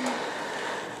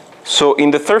 So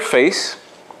in the 3rd phase,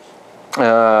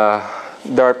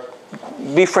 there are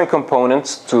different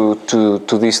components to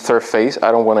this 3rd phase.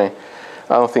 I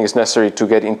don't think it's necessary to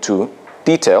get into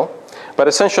detail, but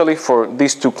essentially for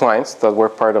these 2 clients that were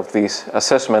part of this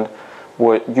assessment,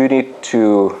 what you need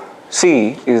to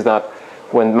see is that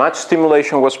when matched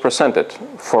stimulation was presented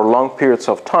for long periods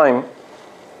of time,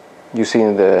 You see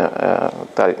in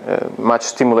the much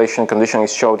stimulation condition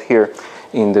is showed here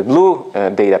in the blue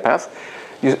data path.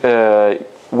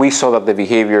 We saw that the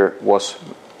behavior was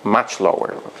much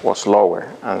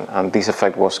lower, and this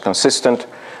effect was consistent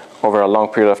over a long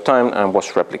period of time and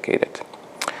was replicated.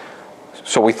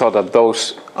 So we thought that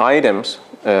those items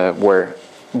were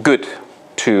good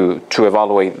to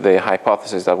evaluate the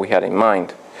hypothesis that we had in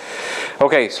mind.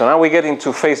 Okay, so now we get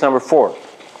into phase number 4.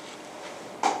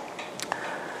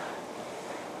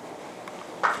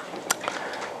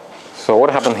 So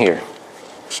what happened here?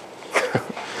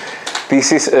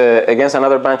 This is, against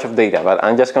another bunch of data, but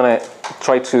I'm just going to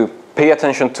try to pay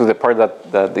attention to the part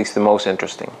that is the most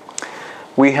interesting.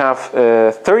 We have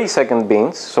 30-second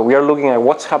beans, so we are looking at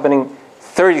what's happening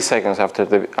 30 seconds after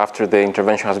the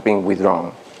intervention has been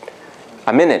withdrawn.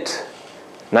 A minute,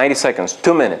 90 seconds,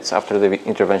 2 minutes after the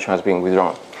intervention has been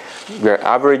withdrawn. We are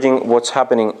averaging what's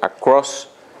happening across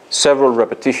several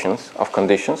repetitions of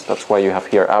conditions. That's why you have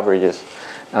here averages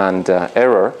and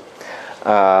error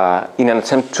in an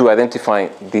attempt to identify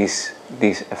these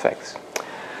effects.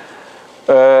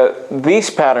 This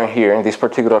pattern here in this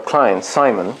particular client,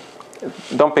 Simon,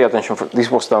 don't pay attention, this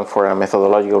was done for a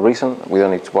methodological reason. We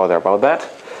don't need to bother about that.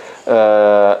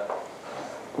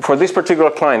 For this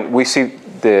particular client, we see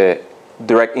the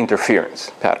direct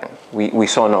interference pattern. We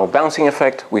saw no bouncing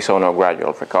effect, we saw no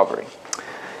gradual recovery.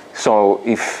 So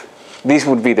if this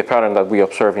would be the pattern that we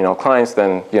observe in our clients,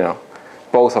 then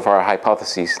both of our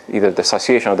hypotheses, either the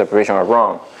association or deprivation, are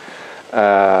wrong.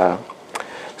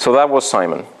 So that was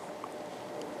Simon.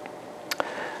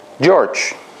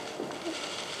 George.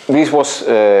 This was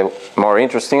more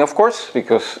interesting, of course,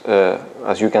 because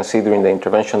as you can see during the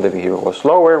intervention, the behavior was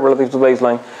lower relative to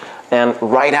baseline. And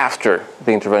right after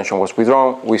the intervention was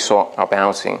withdrawn, we saw a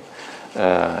bouncing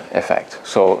effect.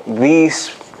 So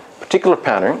this particular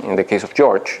pattern, in the case of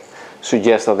George,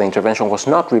 suggests that the intervention was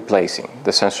not replacing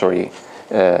the sensory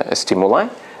stimuli,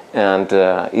 and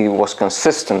it was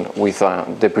consistent with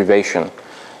a deprivation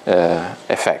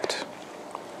effect.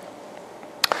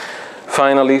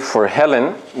 Finally, for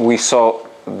Helen, we saw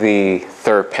the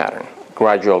third pattern,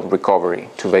 gradual recovery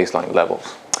to baseline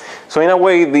levels. So in a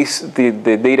way,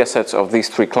 the data sets of these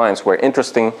 3 clients were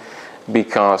interesting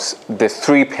because the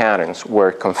 3 patterns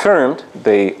were confirmed.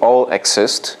 They all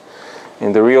exist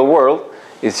in the real world.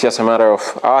 It's just a matter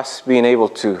of us being able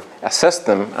to assess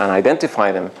them and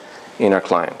identify them in our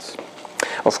clients.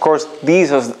 Of course,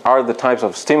 these are the types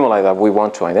of stimuli that we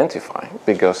want to identify,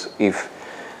 because if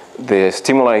the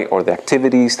stimuli or the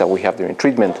activities that we have during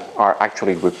treatment are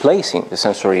actually replacing the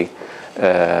sensory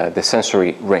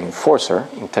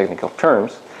reinforcer, in technical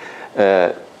terms,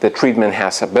 the treatment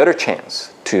has a better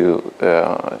chance to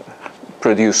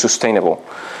produce sustainable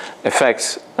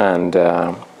effects and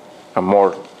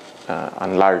more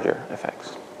and larger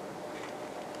effects.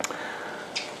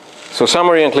 So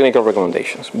summary and clinical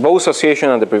recommendations. Both association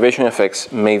and deprivation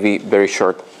effects may be very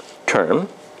short term,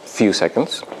 few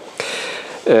seconds.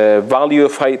 Value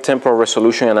of high temporal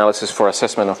resolution analysis for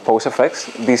assessment of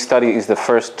post-effects. This study is the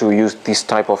first to use this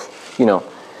type of,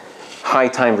 high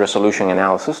time resolution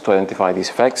analysis to identify these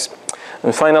effects.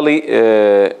 And finally,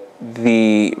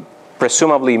 the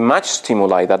presumably matched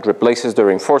stimuli that replaces the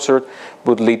reinforcer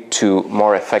would lead to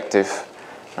more effective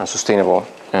and sustainable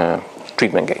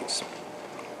treatment gains.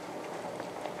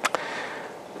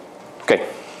 Okay,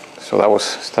 so that was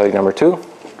study number 2.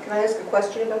 Can I ask a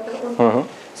question about that one?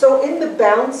 Mm-hmm. So in the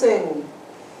bouncing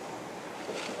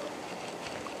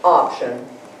option,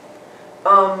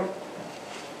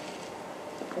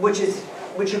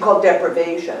 which you call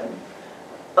deprivation,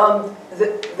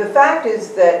 the fact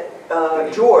is that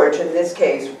George, in this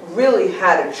case, really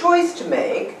had a choice to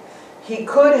make. He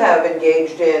could have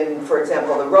engaged in, for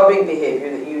example, the rubbing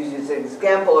behavior that you used as an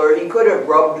example, or he could have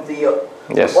rubbed the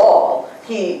ball.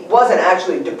 He wasn't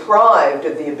actually deprived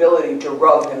of the ability to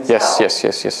rub himself.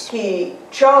 Yes. He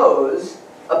chose,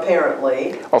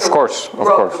 apparently, to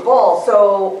rub the ball.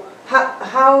 So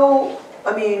how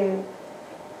I mean,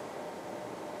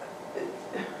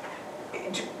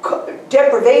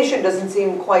 deprivation doesn't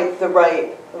seem quite the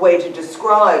right way to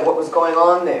describe what was going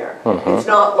on there. Mm-hmm. It's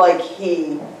not like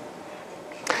he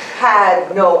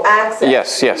had no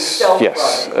access to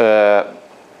self-rubbing.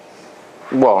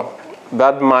 Well,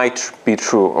 that might be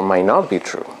true or might not be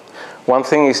true. One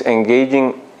thing is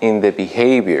engaging in the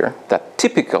behavior that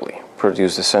typically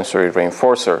produces the sensory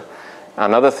reinforcer.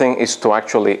 Another thing is to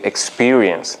actually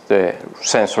experience the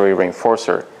sensory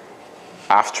reinforcer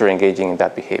after engaging in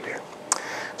that behavior.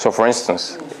 So for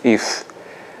instance, if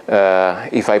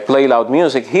I play loud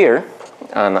music here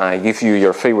and I give you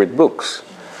your favorite books,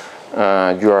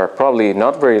 you are probably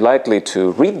not very likely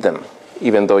to read them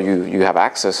even though you have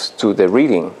access to the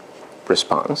reading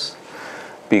response,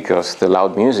 because the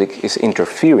loud music is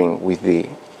interfering with the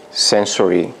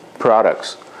sensory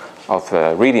products of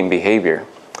reading behavior.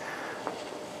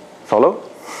 Follow?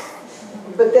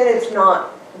 But then it's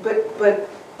not, but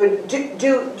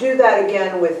do that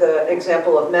again with an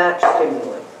example of match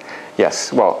stimuli.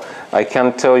 Yes, well, I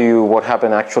can tell you what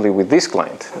happened actually with this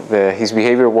client. His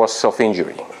behavior was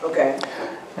self-injury. Okay.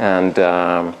 And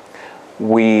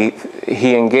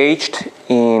he engaged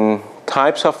in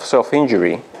types of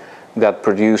self-injury that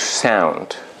produce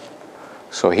sound.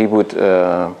 So he would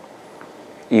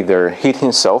either hit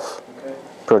himself,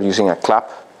 producing a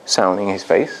clap sound in his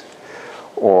face,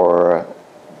 or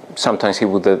sometimes he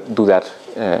would do that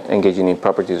engaging in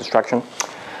property destruction.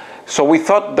 So we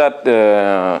thought that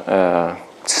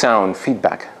sound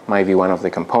feedback might be one of the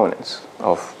components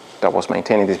that was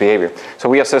maintaining this behavior. So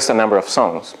we assessed a number of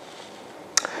songs.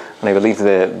 And I believe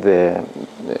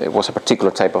it was a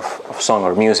particular type of song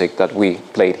or music that we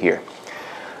played here.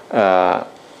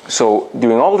 So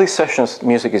during all these sessions,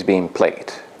 music is being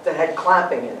played. That had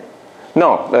clapping in it?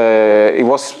 No, it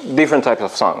was different types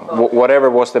of song. Okay. Whatever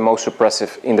was the most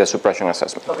suppressive in the suppression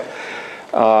assessment. Okay.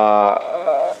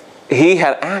 He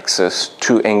had access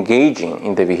to engaging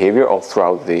in the behavior all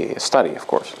throughout the study, of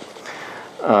course.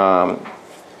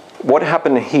 What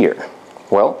happened here?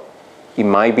 Well, it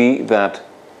might be that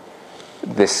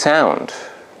the sound,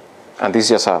 and this is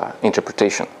just an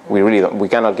interpretation. We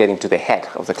cannot get into the head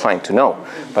of the client to know,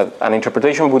 but an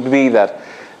interpretation would be that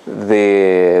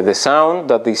the sound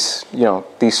that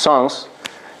these songs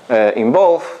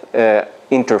involve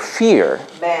interfere,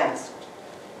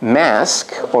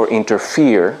 mask or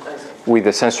interfere with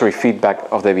the sensory feedback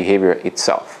of the behavior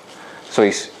itself. So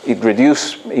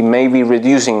it may be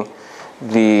reducing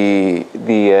the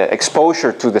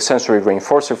exposure to the sensory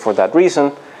reinforcer for that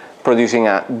reason, producing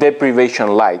a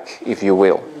deprivation-like, if you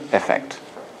will, effect.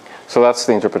 So that's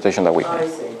the interpretation that we have. I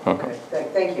see. Okay.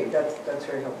 Thank you. That's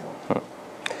very helpful.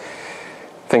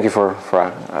 Thank you for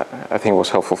I think it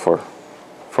was helpful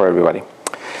for everybody.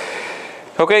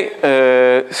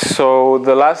 Okay, so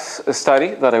the last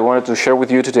study that I wanted to share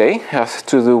with you today has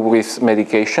to do with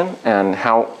medication and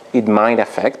how it might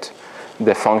affect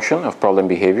the function of problem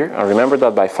behavior. And remember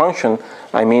that by function,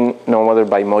 I mean no other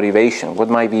by motivation. What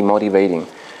might be motivating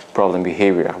problem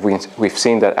behavior? We've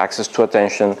seen that access to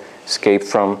attention, escape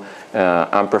from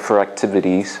unpreferred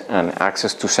activities, and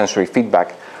access to sensory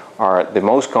feedback are the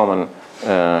most common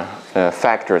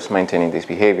factors maintaining these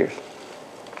behaviors.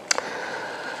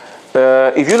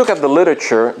 If you look at the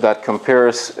literature that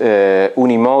compares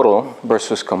unimodal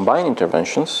versus combined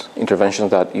interventions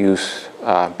that use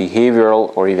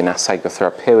behavioral or even a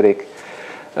psychotherapeutic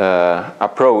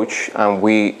approach, and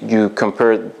you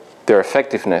compare their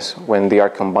effectiveness when they are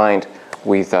combined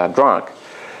with a drug,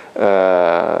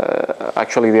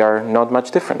 actually they are not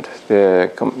much different. The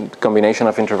combination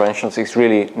of interventions is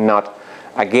really not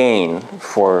a gain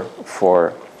for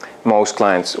most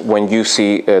clients when you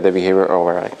see the behavior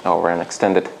over an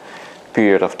extended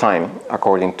period of time.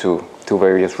 According to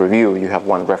various reviews, you have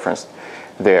one reference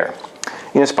there.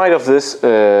 In spite of this,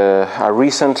 a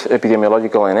recent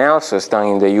epidemiological analysis done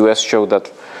in the US showed that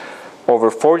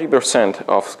over 40%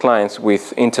 of clients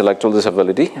with intellectual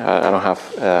disability, I don't have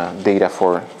data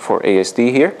for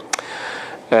ASD here,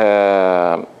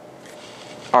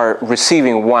 are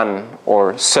receiving one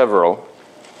or several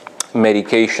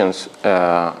medications,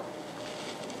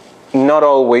 not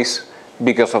always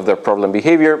because of their problem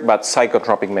behavior, but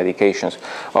psychotropic medications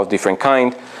of different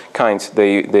kinds.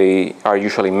 They are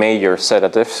usually major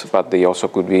sedatives, but they also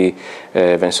could be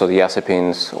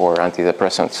benzodiazepines or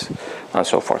antidepressants and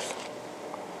so forth.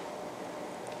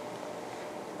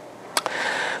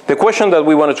 The question that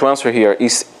we wanted to answer here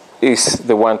is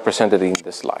the one presented in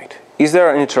the slide. Is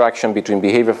there an interaction between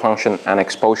behavior function and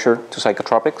exposure to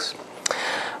psychotropics?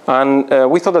 And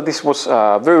we thought that this was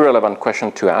a very relevant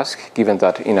question to ask, given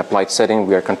that in applied setting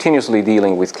we are continuously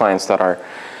dealing with clients that are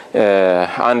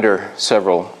under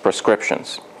several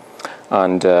prescriptions.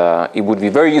 And it would be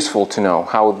very useful to know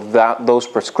how those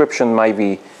prescriptions might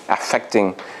be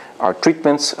affecting our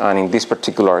treatments, and in this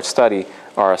particular study,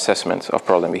 our assessments of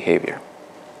problem behavior.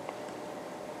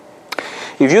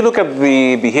 If you look at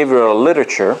the behavioral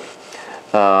literature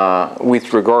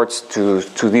with regards to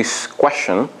this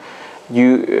question,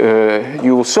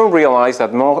 you will soon realize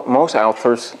that most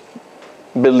authors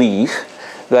believe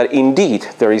that indeed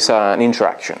there is an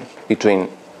interaction between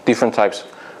different types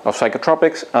of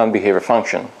psychotropics and behavior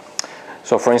function.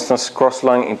 So for instance,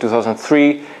 Crossline in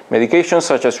 2003, medications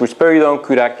such as risperidone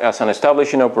could act as an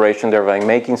establishing operation, thereby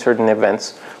making certain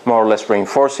events more or less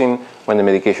reinforcing when the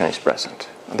medication is present.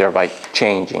 thereby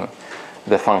changing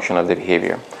the function of the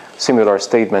behavior. Similar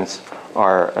statements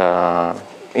are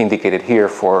indicated here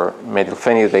for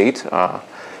methylphenidate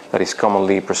that is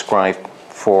commonly prescribed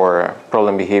for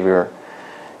problem behavior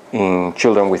in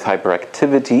children with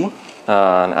hyperactivity,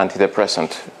 and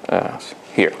antidepressant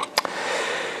here.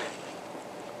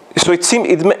 So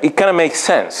it kind of makes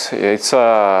sense. It's you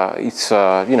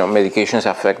know, medications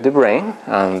affect the brain,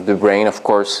 and the brain, of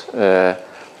course,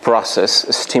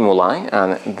 process stimuli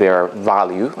and their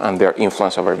value and their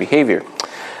influence over behavior.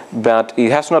 But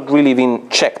it has not really been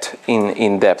checked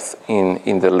in depth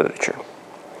in the literature.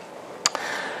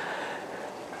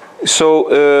 So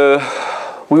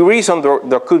we reasoned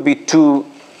there could be two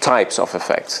types of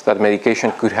effects that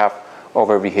medication could have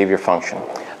over behavior function.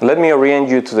 Let me orient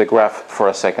you to the graph for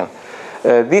a second.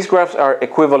 These graphs are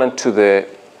equivalent to the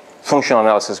functional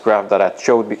analysis graph that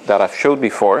I've showed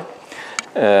before,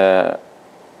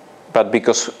 but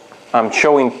because I'm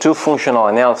showing two functional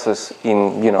analyses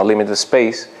in, you know, limited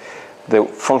space, the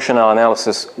functional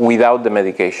analysis without the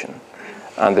medication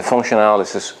and the functional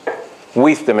analysis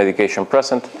with the medication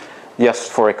present,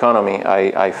 just for economy,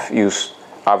 I've used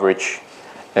average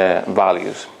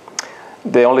values.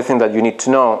 The only thing that you need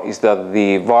to know is that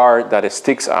the bar that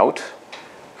sticks out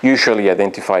usually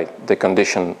identifies the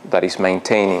condition that is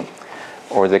maintaining,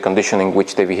 or the condition in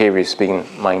which the behavior is being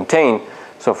maintained.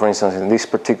 So for instance, in this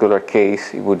particular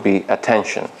case, it would be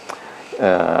attention,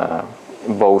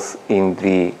 both in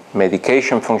the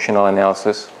medication functional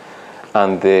analysis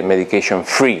and the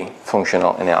medication-free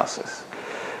functional analysis.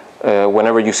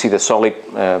 Whenever you see the solid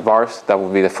bars, that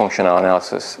would be the functional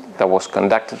analysis that was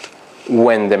conducted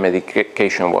when the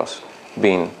medication was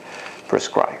being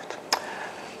prescribed.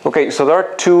 Okay, so there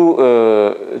are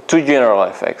two general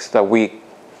effects that we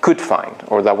could find,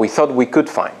 or that we thought we could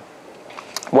find.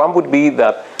 One would be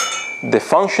that the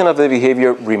function of the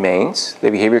behavior remains, the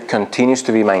behavior continues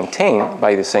to be maintained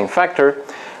by the same factor,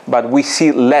 but we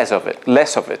see less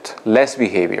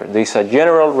behavior. There is a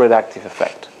general reductive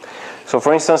effect. So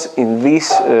for instance, in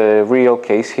this real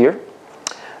case here,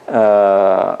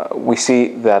 we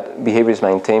see that behavior is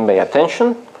maintained by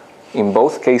attention in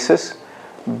both cases,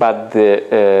 but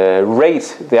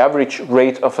the average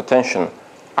rate of attention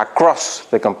across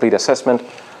the complete assessment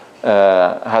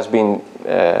has been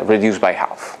reduced by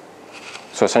half.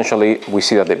 So essentially, we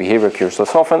see that the behavior occurs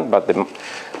less often, but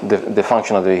the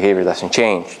function of the behavior doesn't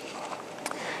change.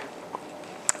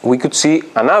 We could see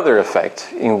another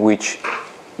effect in which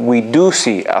we do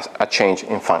see a change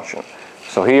in function.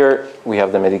 So here we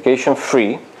have the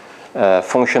medication-free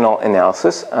functional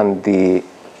analysis, and the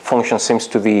function seems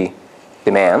to be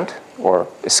demand, or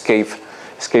escape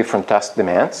from task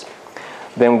demands.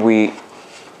 Then we,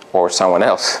 or someone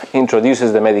else,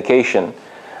 introduces the medication,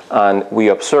 and we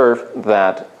observe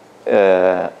that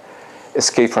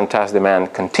escape from task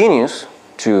demand continues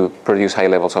to produce high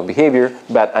levels of behavior,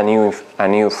 but a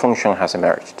new function has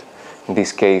emerged. In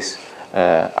this case,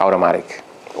 automatic,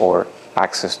 or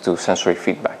access to sensory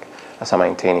feedback as a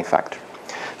maintaining factor.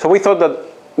 So we thought that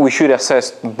we should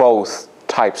assess both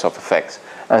types of effects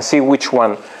and see which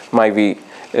one might be,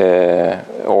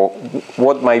 or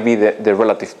what might be the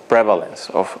relative prevalence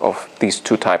of these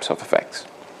two types of effects.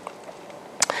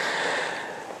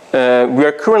 We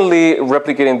are currently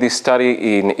replicating this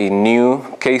study in new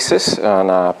cases, and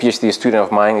a PhD student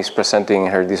of mine is presenting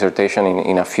her dissertation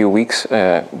in a few weeks,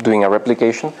 doing a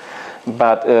replication.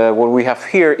 But what we have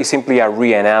here is simply a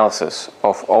reanalysis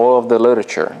of all of the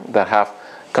literature that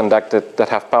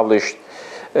have published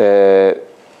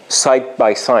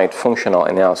side-by-side functional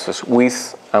analysis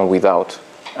with and without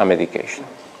a medication.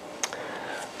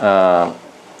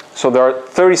 So there are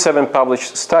 37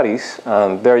 published studies,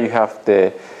 and there you have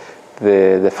the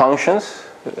functions: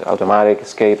 automatic,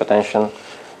 escape, attention,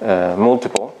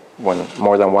 multiple, when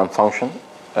more than one function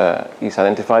is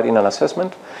identified in an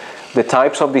assessment. The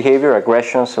types of behavior: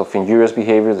 aggression, self-injurious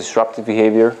behavior, disruptive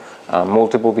behavior,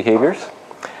 multiple behaviors,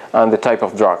 and the type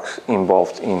of drugs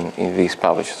involved in these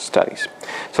published studies.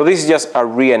 So this is just a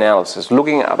reanalysis,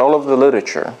 looking at all of the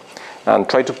literature and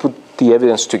try to put the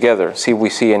evidence together, see if we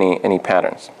see any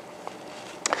patterns.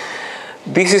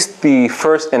 This is the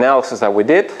first analysis that we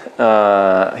did.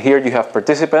 Here you have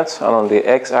participants on the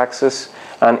x-axis,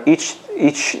 and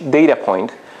each data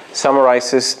point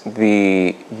summarizes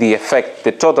the effect,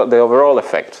 the overall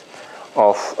effect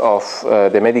of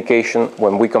the medication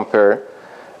when we compare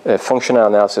functional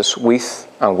analysis with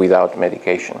and without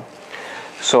medication.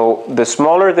 So the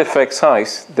smaller the effect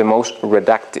size, the most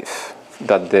reductive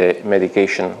that the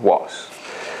medication was.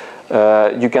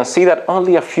 You can see that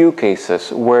only a few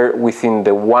cases were within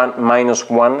the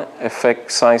 -1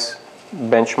 effect size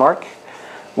benchmark,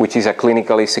 which is a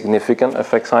clinically significant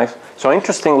effect size. So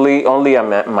interestingly, only a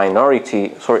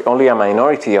minority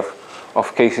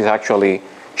of cases actually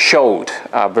showed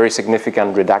a very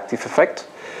significant reductive effect.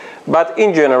 But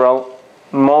in general,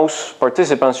 most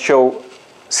participants show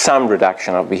some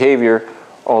reduction of behavior,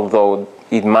 although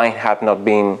it might have not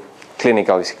been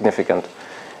clinically significant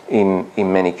in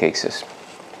many cases.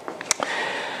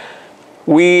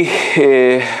 We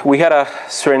had a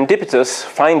serendipitous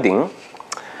finding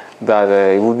that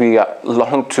it would be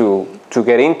long to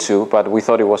get into, but we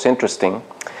thought it was interesting.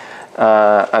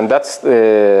 And that's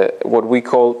what we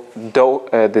call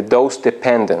the dose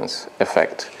dependence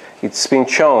effect. It's been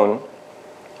shown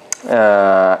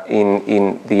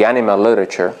in the animal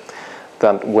literature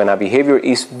that when a behavior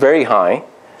is very high,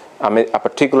 a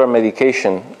particular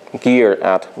medication geared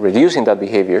at reducing that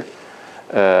behavior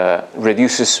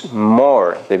reduces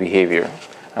more the behavior.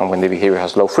 And when the behavior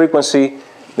has low frequency,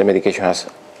 the medication has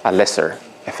a lesser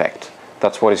effect.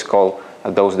 That's what is called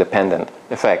a dose-dependent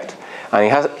effect. And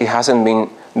it hasn't been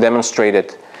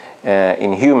demonstrated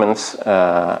in humans,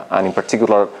 and in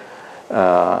particular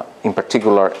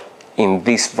in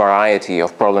this variety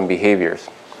of problem behaviors.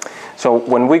 So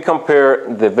when we compare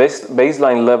the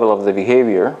baseline level of the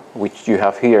behavior, which you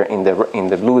have here in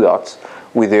the blue dots,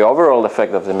 with the overall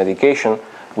effect of the medication,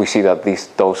 we see that this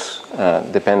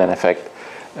dose-dependent effect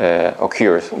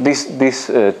occurs.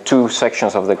 These two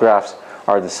sections of the graphs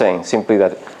are the same, simply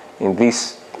that in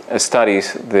these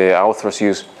studies, the authors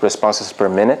use responses per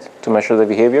minute to measure the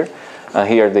behavior, and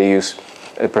here they use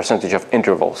a percentage of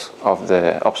intervals of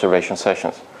the observation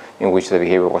sessions in which the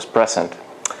behavior was present.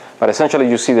 But essentially,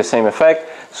 you see the same effect.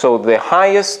 So the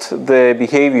highest the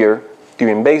behavior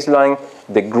during baseline,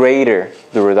 the greater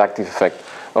the reductive effect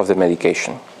of the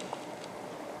medication.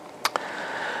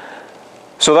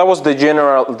 So that was the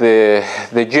general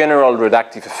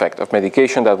reductive effect of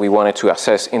medication that we wanted to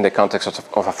assess in the context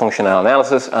of a functional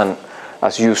analysis, and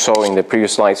as you saw in the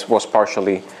previous slides, was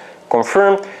partially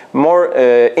confirmed. More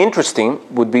interesting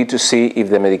would be to see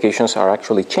if the medications are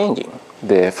actually changing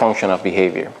the function of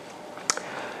behavior.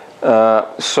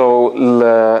 So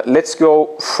let's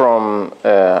go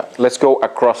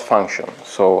across function.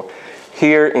 So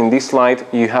here in this slide,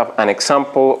 you have an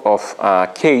example of a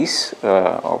case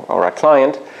or a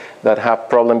client that have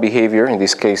problem behavior, in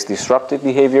this case disruptive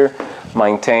behavior,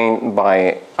 maintained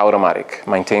by automatic,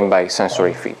 maintained by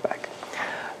sensory feedback.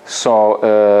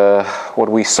 So what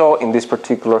we saw in this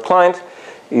particular client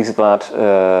is that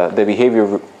the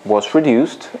behavior was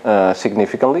reduced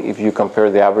significantly if you compare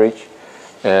the average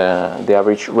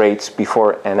rates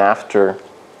before and after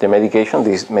the medication,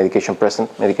 this medication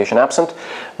present, medication absent,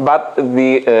 but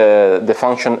the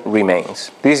function remains.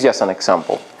 This is just an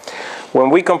example. When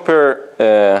we compare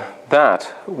that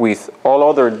with all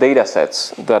other data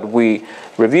sets that we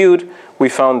reviewed, we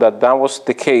found that that was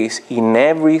the case in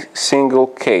every single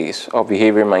case of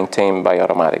behavior maintained by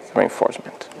automatic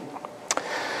reinforcement.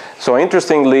 So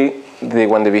interestingly,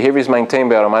 when the behavior is maintained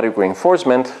by automatic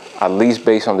reinforcement, at least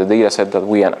based on the data set that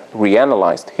we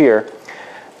reanalyzed here,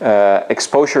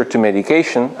 exposure to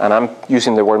medication, and I'm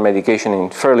using the word medication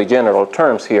in fairly general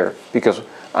terms here because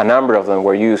a number of them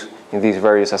were used in these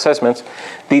various assessments,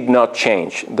 did not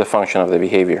change the function of the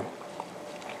behavior.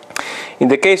 In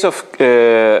the case of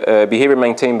behavior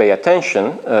maintained by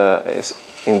attention,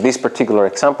 in this particular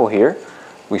example here,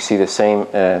 we see the same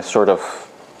sort of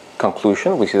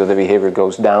conclusion. We see that the behavior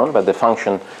goes down, but the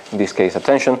function, in this case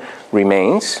attention,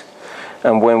 remains.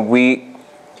 And when we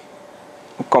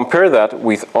compare that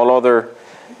with all other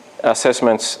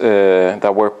assessments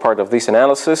that were part of this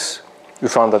analysis, we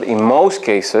found that in most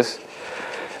cases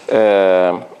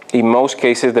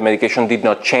the medication did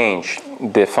not change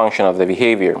the function of the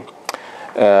behavior.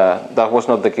 That was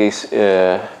not the case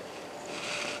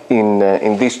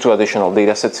in these two additional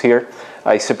data sets here.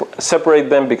 I separate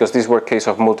them because these were cases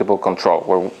of multiple control,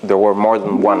 where there were more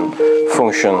than one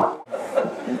function.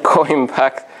 Going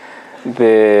back,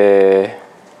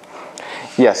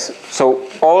 yes, so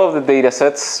all of the data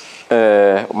sets,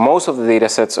 most of the data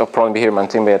sets of problem behavior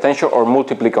maintained by attention or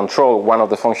multiply control, one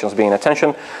of the functions being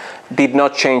attention, did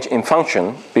not change in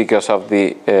function because of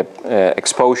the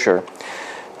exposure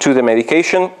to the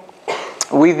medication,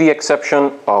 with the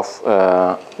exception of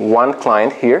one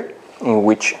client here, in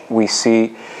which we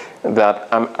see that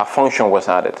a function was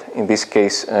added, in this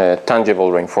case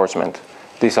tangible reinforcement.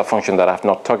 This is a function that I have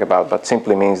not talked about, but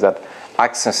simply means that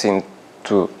accessing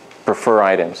to preferred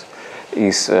items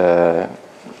is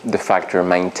the factor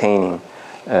maintaining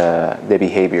the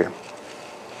behavior.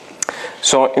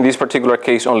 So in this particular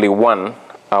case, only one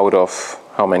out of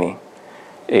how many?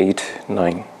 8,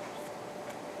 9.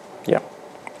 Yeah,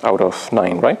 out of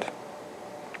 9, right?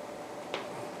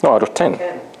 No, out of 10.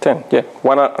 10, yeah.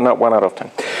 Not 1 out of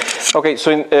 10. Okay,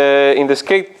 so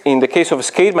in the case of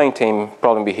scale-maintained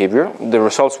problem behavior, the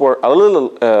results were a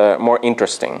little more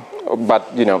interesting.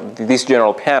 But, you know, this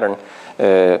general pattern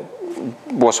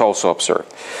was also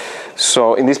observed.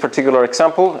 So in this particular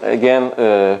example, again,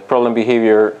 problem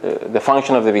behavior, the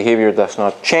function of the behavior does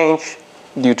not change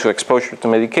due to exposure to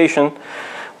medication.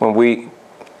 When we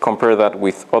compare that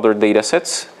with other data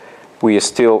sets, we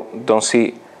still don't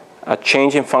see a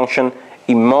change in function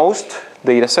in most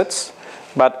data sets,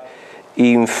 but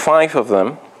in 5 of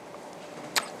them,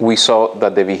 we saw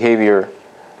that the behavior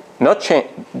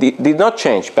did not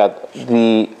change, but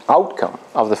the outcome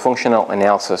of the functional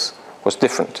analysis was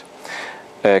different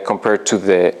compared to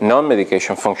the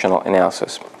non-medication functional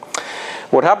analysis.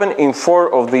 What happened in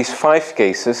 4 of these 5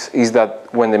 cases is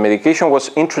that when the medication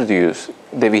was introduced,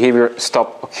 the behavior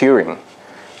stopped occurring,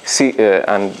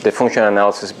 and the functional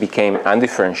analysis became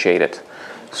undifferentiated.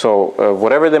 So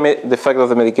whatever the effect of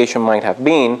the medication might have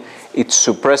been, it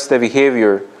suppressed the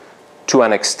behavior to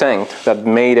an extent that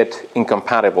made it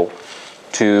incompatible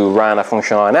to run a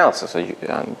functional analysis,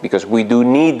 because we do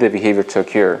need the behavior to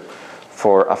occur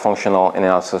for a functional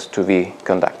analysis to be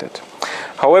conducted.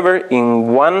 However,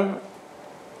 in 1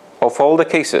 of all the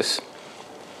cases,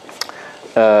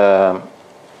 there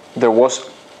was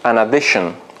an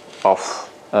addition of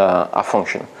a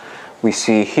function. We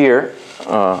see here,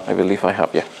 I believe I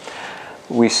have, yeah.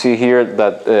 We see here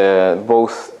that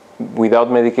both without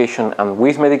medication and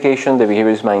with medication, the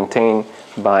behavior is maintained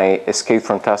by escape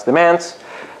from task demands,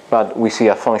 but we see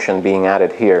a function being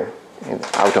added here,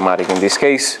 automatic in this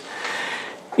case,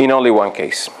 in only 1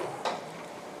 case.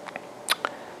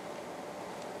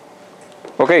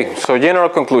 Okay, so general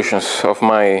conclusions of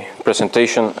my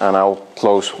presentation, and I'll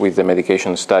close with the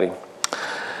medication study.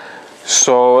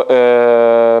 So,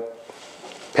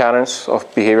 patterns of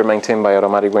behavior maintained by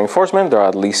automatic reinforcement. There are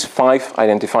at least 5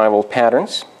 identifiable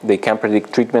patterns. They can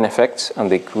predict treatment effects, and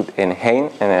they could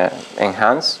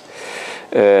enhance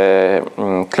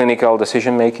clinical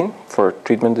decision-making for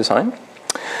treatment design.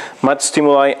 Match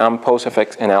stimuli and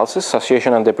post-effect analysis.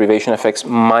 Association and deprivation effects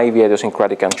might be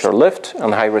idiosyncratic and short-lived,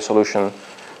 and high-resolution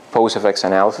post-effects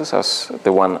analysis, as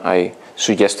the one I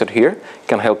suggested here,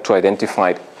 can help to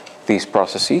identify these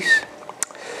processes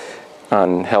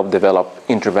and help develop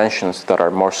interventions that are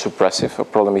more suppressive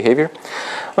of problem behavior.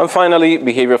 And finally,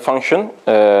 behavior function.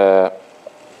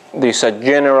 There's a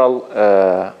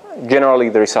generally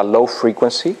there is a low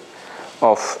frequency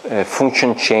of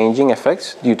function changing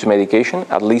effects due to medication,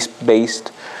 at least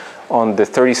based on the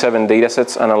 37 data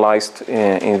sets analyzed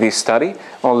in this study.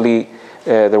 Only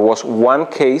there was 1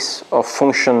 case of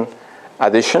function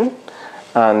addition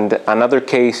and another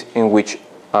case in which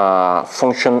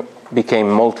function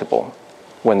became multiple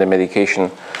when the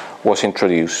medication was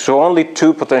introduced. So only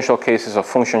 2 potential cases of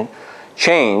function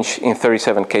change in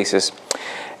 37 cases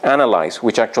analyzed,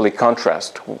 which actually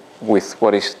contrast with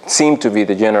what is seemed to be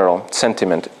the general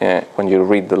sentiment when you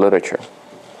read the literature.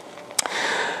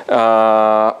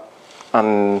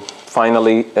 And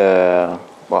finally,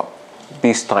 well,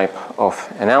 this type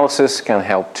of analysis can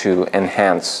help to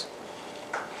enhance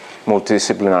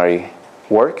multidisciplinary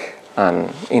work and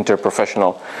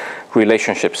interprofessional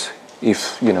relationships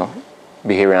if, you know,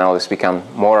 behavior analysts become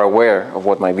more aware of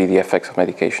what might be the effects of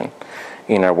medication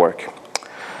in our work.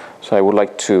 So I would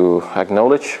like to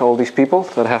acknowledge all these people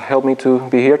that have helped me to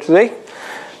be here today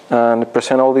and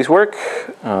present all this work.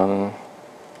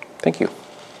 Thank you.